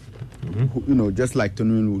 Who, just like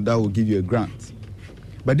Tonu, that will give you a grant.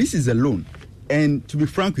 But this is a loan. And to be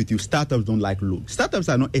frank with you, startups don't like loans. Startups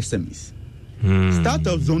are not SMEs.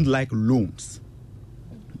 Startups don't like loans.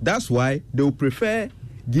 That's why they will prefer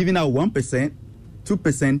giving out 1%,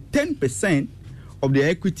 2%, 10% of their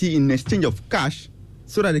equity in exchange of cash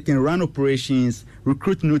so that they can run operations,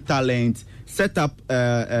 recruit new talent, set up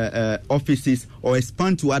offices, or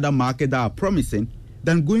expand to other markets that are promising,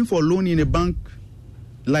 than going for a loan in a bank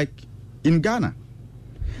like in Ghana.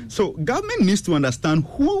 So government needs to understand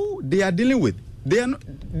who they are dealing with. They are not,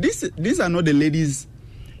 these are not the ladies.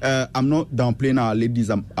 I'm not downplaying our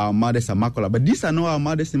ladies, our mothers in Makola, but these are not our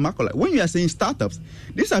mothers in Makola. When you are saying startups,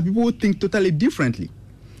 these are people who think totally differently.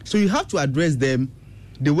 So you have to address them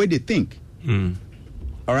the way they think.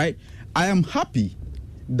 All right? I am happy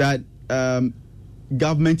that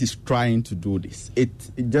government is trying to do this. It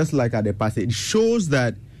just like at the past, it shows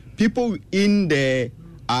that people in there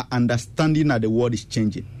are understanding that the world is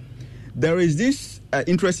changing. There is this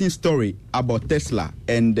interesting story about Tesla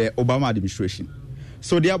and the Obama administration.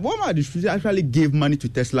 So the Obama administration actually gave money to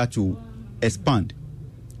Tesla to expand.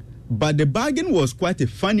 But the bargain was quite a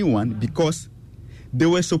funny one, because they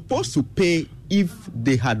were supposed to pay if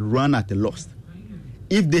they had run at a loss.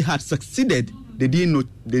 If they had succeeded, they didn't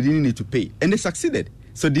need to pay. And they succeeded.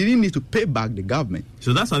 So they didn't need to pay back the government.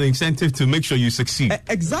 So that's an incentive to make sure you succeed.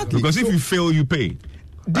 Exactly. Because if you fail, you pay.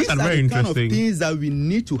 These are the kind of things that we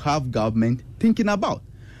need to have government thinking about.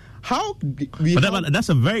 That's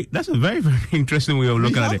a very very interesting way of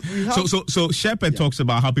looking at it. So Shepherd talks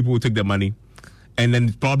about how people will take their money and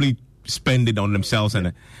then probably spend it on themselves,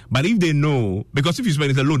 but if they know, because if you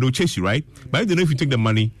spend it alone, they'll chase you, right? But if they know, if you take the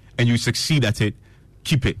money and you succeed at it,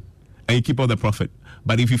 keep it and you keep all the profit.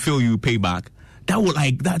 But if you fail, you pay back.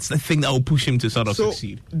 That's the thing that will push him to sort of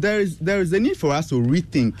succeed. There is a need for us to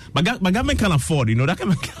rethink. But government can afford, that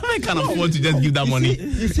government can afford to just give that money.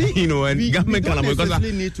 And government can afford. We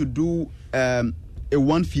necessarily need to do a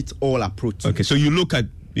one-fit-all approach. Okay, so you look at,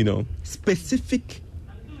 specific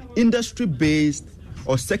industry-based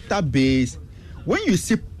or sector-based. When you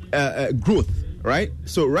see growth, right?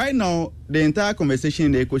 So right now, the entire conversation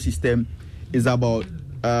in the ecosystem is about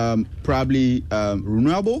probably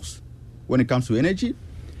renewables. When it comes to energy,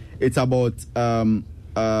 it's about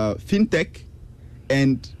fintech,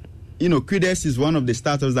 and Quides is one of the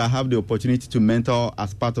startups that have the opportunity to mentor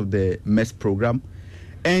as part of the MEST program.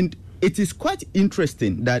 And it is quite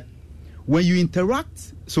interesting that when you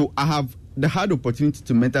interact, so I have had opportunity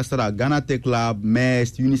to mentor startup Ghana Tech Lab,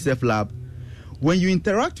 MEST, UNICEF Lab. When you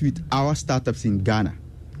interact with our startups in Ghana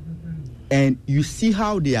and you see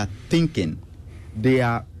how they are thinking,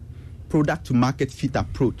 their product to market fit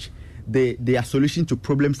approach, their solution to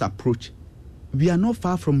problems approach, we are not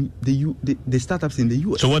far from the startups in the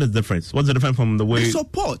US. So what is the difference? What's the difference from the way? The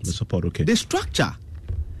support. The support, okay. The structure,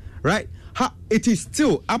 right? It is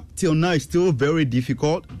still, up till now, it's still very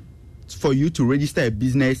difficult for you to register a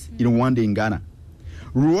business in Rwanda, in Ghana.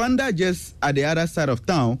 Rwanda, just at the other side of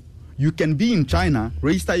town, you can be in China,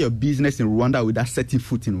 register your business in Rwanda without setting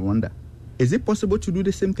foot in Rwanda. Is it possible to do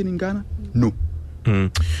the same thing in Ghana? No.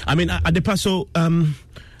 I mean, Adepa,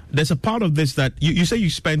 there's a part of this that you say you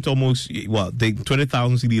spent almost, the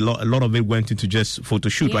 20,000 CD, a lot of it went into just photo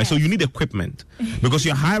shoot, right? So you need equipment because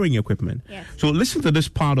you're hiring equipment. Yes. So listen to this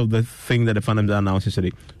part of the thing that the fund announced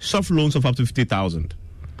yesterday. Soft loans of up to 50,000,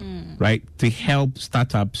 right? To help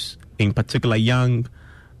startups, in particular young,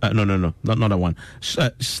 not that one.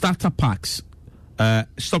 Startup packs,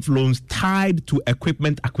 soft loans tied to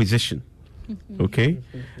equipment acquisition, okay,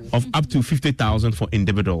 of up to 50,000 for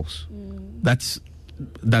individuals.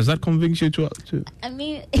 Does that convince you to? I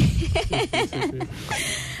mean,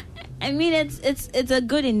 it's a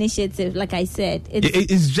good initiative. Like I said,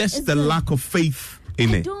 it's just the lack of faith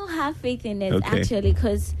in it. I don't have faith in it actually,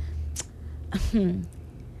 because,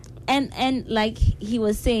 and like he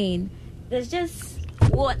was saying, there's just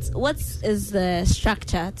what is the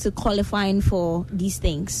structure to qualifying for these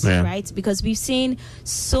things, right? Because we've seen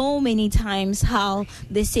so many times how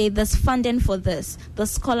they say there's funding for this, the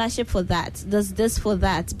scholarship for that, there's this for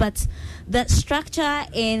that, but the structure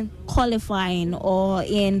in qualifying or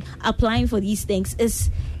in applying for these things is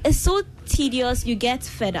so tedious. You get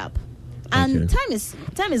fed up. And time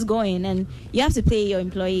is going, and you have to pay your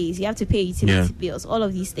employees, you have to pay utility bills. All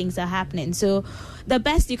of these things are happening. So the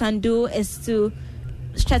best you can do is to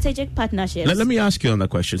strategic partnerships. Let me ask you on that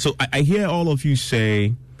question. So I hear all of you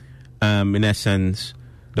say, in essence,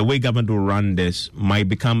 the way government will run this might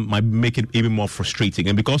make it even more frustrating.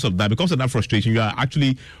 And because of that frustration, you are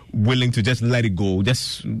actually willing to just let it go,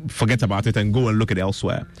 just forget about it and go and look at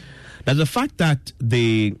elsewhere. There's the fact that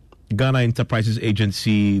the Ghana Enterprises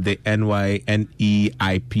Agency, the NYNEIP,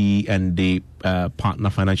 and the partner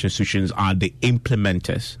financial institutions are the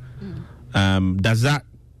implementers. Does that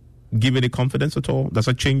give any confidence at all? Does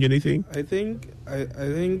that change anything? I think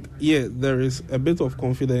there is a bit of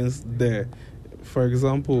confidence there. For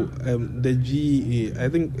example, the GEA, I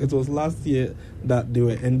think it was last year that they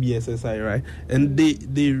were NBSSI, right? And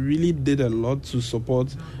they really did a lot to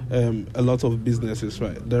support a lot of businesses,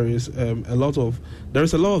 right? There is a lot of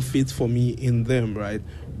faith for me in them, right?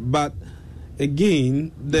 But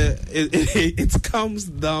again, it comes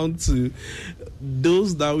down to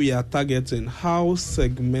those that we are targeting. How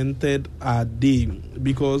segmented are they?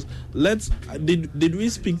 Because did we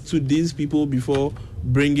speak to these people before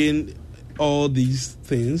bringing all these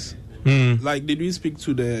things? Like, did we speak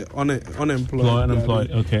to the unemployed?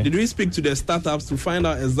 Okay. Did we speak to the startups to find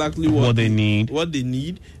out exactly what they need?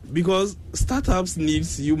 Because startups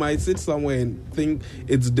needs, you might sit somewhere and think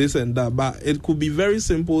it's this and that, but it could be very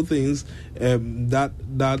simple things that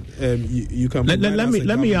you can.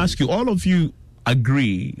 Let me ask you. All of you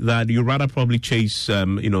agree that you rather probably chase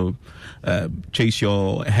your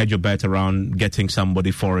hedge your bet around getting somebody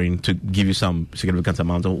foreign to give you some significant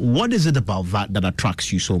amount of. What is it about that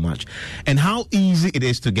attracts you so much, and how easy it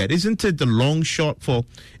is to get? Isn't it the long shot for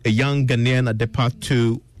a young Ghanaian at the part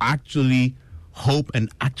to actually hope and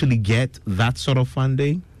actually get that sort of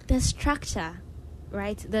funding? The structure,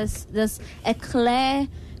 right? There's a clear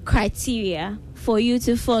criteria for you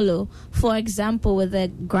to follow. For example, with the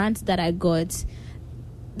grant that I got,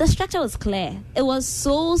 the structure was clear. It was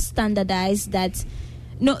so standardized that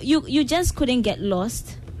you just couldn't get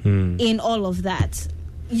lost in all of that.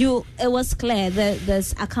 It was clear that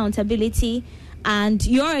there's accountability, and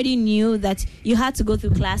you already knew that you had to go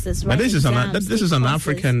through classes, right? But this is an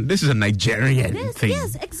African, this is a Nigerian thing.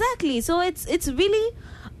 Yes, exactly. So it's really,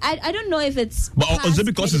 I don't know if it's. But also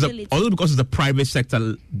because it's the private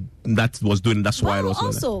sector that was doing. That's why it was.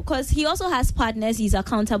 Also, because he also has partners he's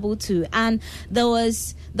accountable to, and there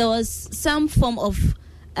was some form of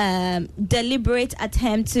deliberate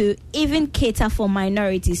attempt to even cater for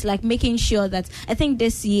minorities, like making sure that, I think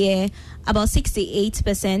this year about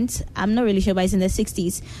 68%, I'm not really sure, but it's in the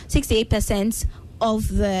 60s, 68% of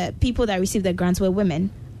the people that received the grants were women.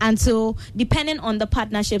 And so, depending on the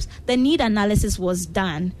partnerships, the need analysis was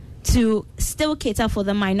done to still cater for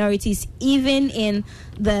the minorities, even in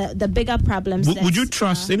the bigger problems. Would you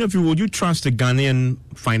trust, would you trust the Ghanaian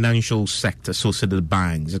financial sector, so the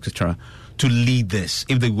banks, etc., to lead this,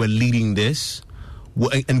 if they were leading this?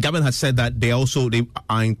 And government has said that they are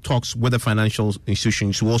in talks with the financial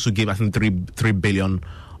institutions who also give, I think, 3 billion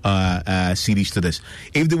cedis to this.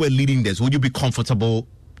 If they were leading this, would you be comfortable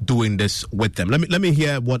doing this with them? Let me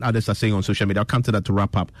hear what others are saying on social media. I'll come to that to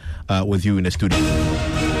wrap up with you in the studio.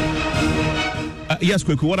 Yes,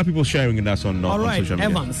 Kweku, what are people sharing in that on social media?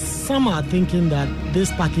 Evans, some are thinking that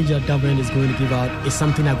this package that government is going to give out is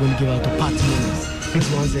something they're going to give out to party members.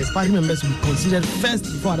 This one says party members will be considered first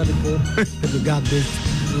before other people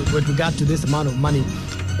with regard to this amount of money.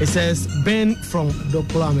 It says, Ben from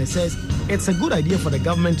Dokolame says, it's a good idea for the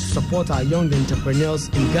government to support our young entrepreneurs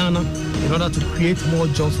in Ghana in order to create more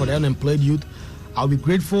jobs for the unemployed youth. I'll be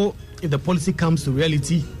grateful if the policy comes to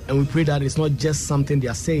reality, and we pray that it's not just something they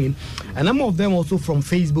are saying. A number of them also from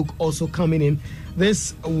Facebook also coming in.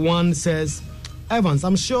 This one says, Evans,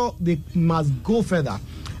 I'm sure they must go further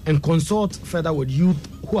and consult further with youth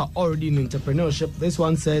who are already in entrepreneurship. This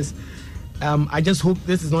one says, I just hope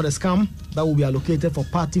this is not a scam that will be allocated for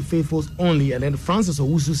party faithfuls only. And then Francis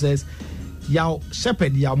Owusu says, Yao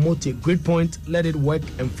Shepherd, Yao Mote, great point. Let it work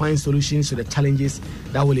and find solutions to the challenges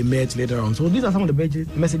that will emerge later on. So these are some of the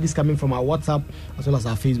messages coming from our WhatsApp as well as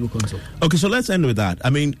our Facebook also. Okay, so let's end with that. I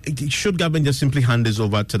mean, should government just simply hand this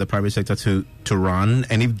over to the private sector to run?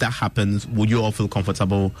 And if that happens, would you all feel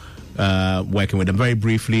comfortable working with them? Very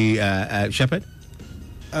briefly, Shepherd?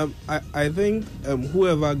 I think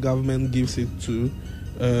whoever government gives it to,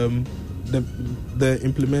 the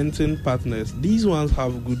implementing partners, these ones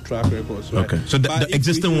have good track records, right? Okay, so the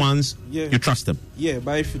existing ones, you trust them? Yeah,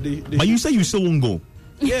 but if they but you say you still won't go?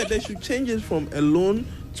 Yeah, they should change it from a loan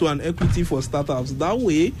to an equity for startups. That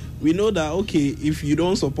way, we know that, okay, if you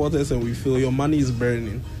don't support us and we feel your money is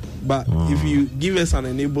burning, but if you give us an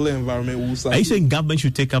enabling environment, we'll start. Are you saying government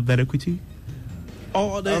should take up that equity?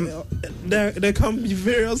 Oh, there can be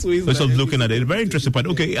various ways. We're sort of looking at it. Very interesting point.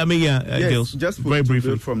 Okay, I mean, Gilles, just very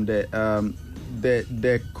briefly from there.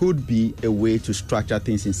 There could be a way to structure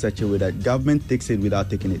things in such a way that government takes it without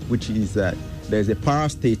taking it, which is that there's a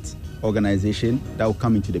para-state organization that will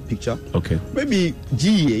come into the picture. Okay. Maybe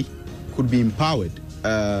GEA could be empowered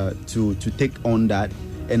to take on that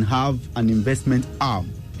and have an investment arm.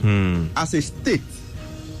 As a state,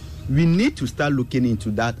 we need to start looking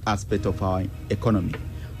into that aspect of our economy.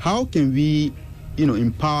 How can we,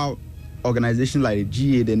 empower organizations like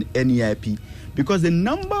GEA and NEIP? Because the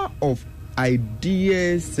number of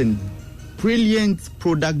ideas and brilliant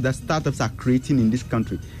products that startups are creating in this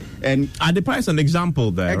country, and the price an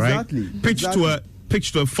example there, exactly, right?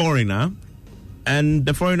 Pitch to a foreigner, and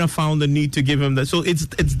the foreigner found the need to give him that. So it's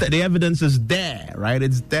the evidence is there, right?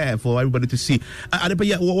 It's there for everybody to see.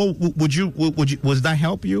 Was that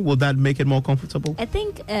help you? Would that make it more comfortable? I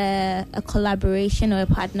think a collaboration or a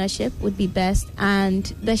partnership would be best,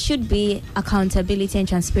 and there should be accountability and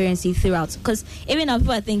transparency throughout. Because even if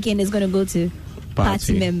people are thinking it's going to go to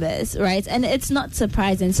party members, right? And it's not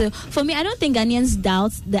surprising. So for me, I don't think Ghanaians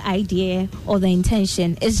doubt the idea or the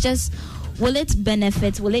intention. It's just, will it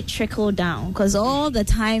benefit? Will it trickle down? Because all the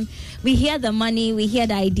time we hear the money, we hear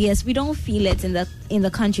the ideas, we don't feel it in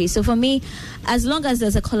the country. So for me, as long as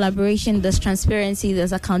there's a collaboration, there's transparency,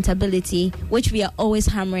 there's accountability, which we are always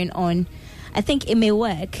hammering on, I think it may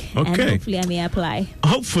work. Okay. And hopefully I may apply.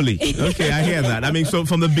 Hopefully. Okay, I hear that. I mean, so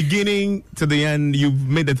from the beginning to the end, you've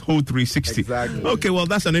made the whole 360. Exactly. Okay, well,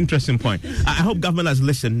 that's an interesting point. I hope government has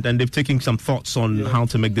listened and they've taken some thoughts on how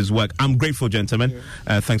to make this work. I'm grateful, gentlemen.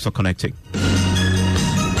 Thanks for connecting.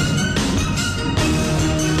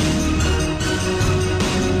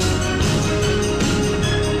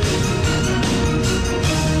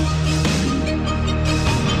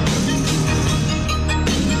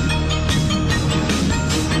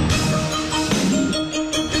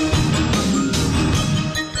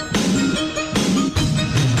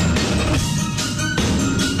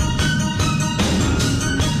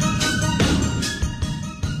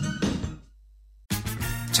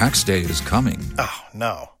 Tax day is coming. Oh,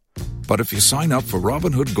 no. But if you sign up for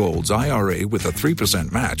Robinhood Gold's IRA with a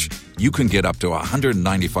 3% match, you can get up to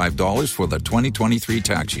 $195 for the 2023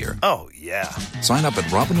 tax year. Oh, yeah. Sign up at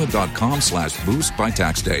Robinhood.com/boost by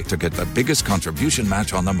tax day to get the biggest contribution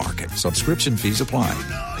match on the market. Subscription fees apply.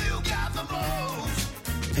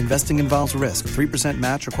 Investing involves risk. 3%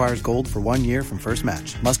 match requires gold for 1 year from first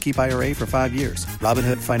match. Must keep IRA for 5 years.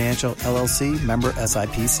 Robinhood Financial, LLC, member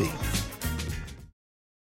SIPC.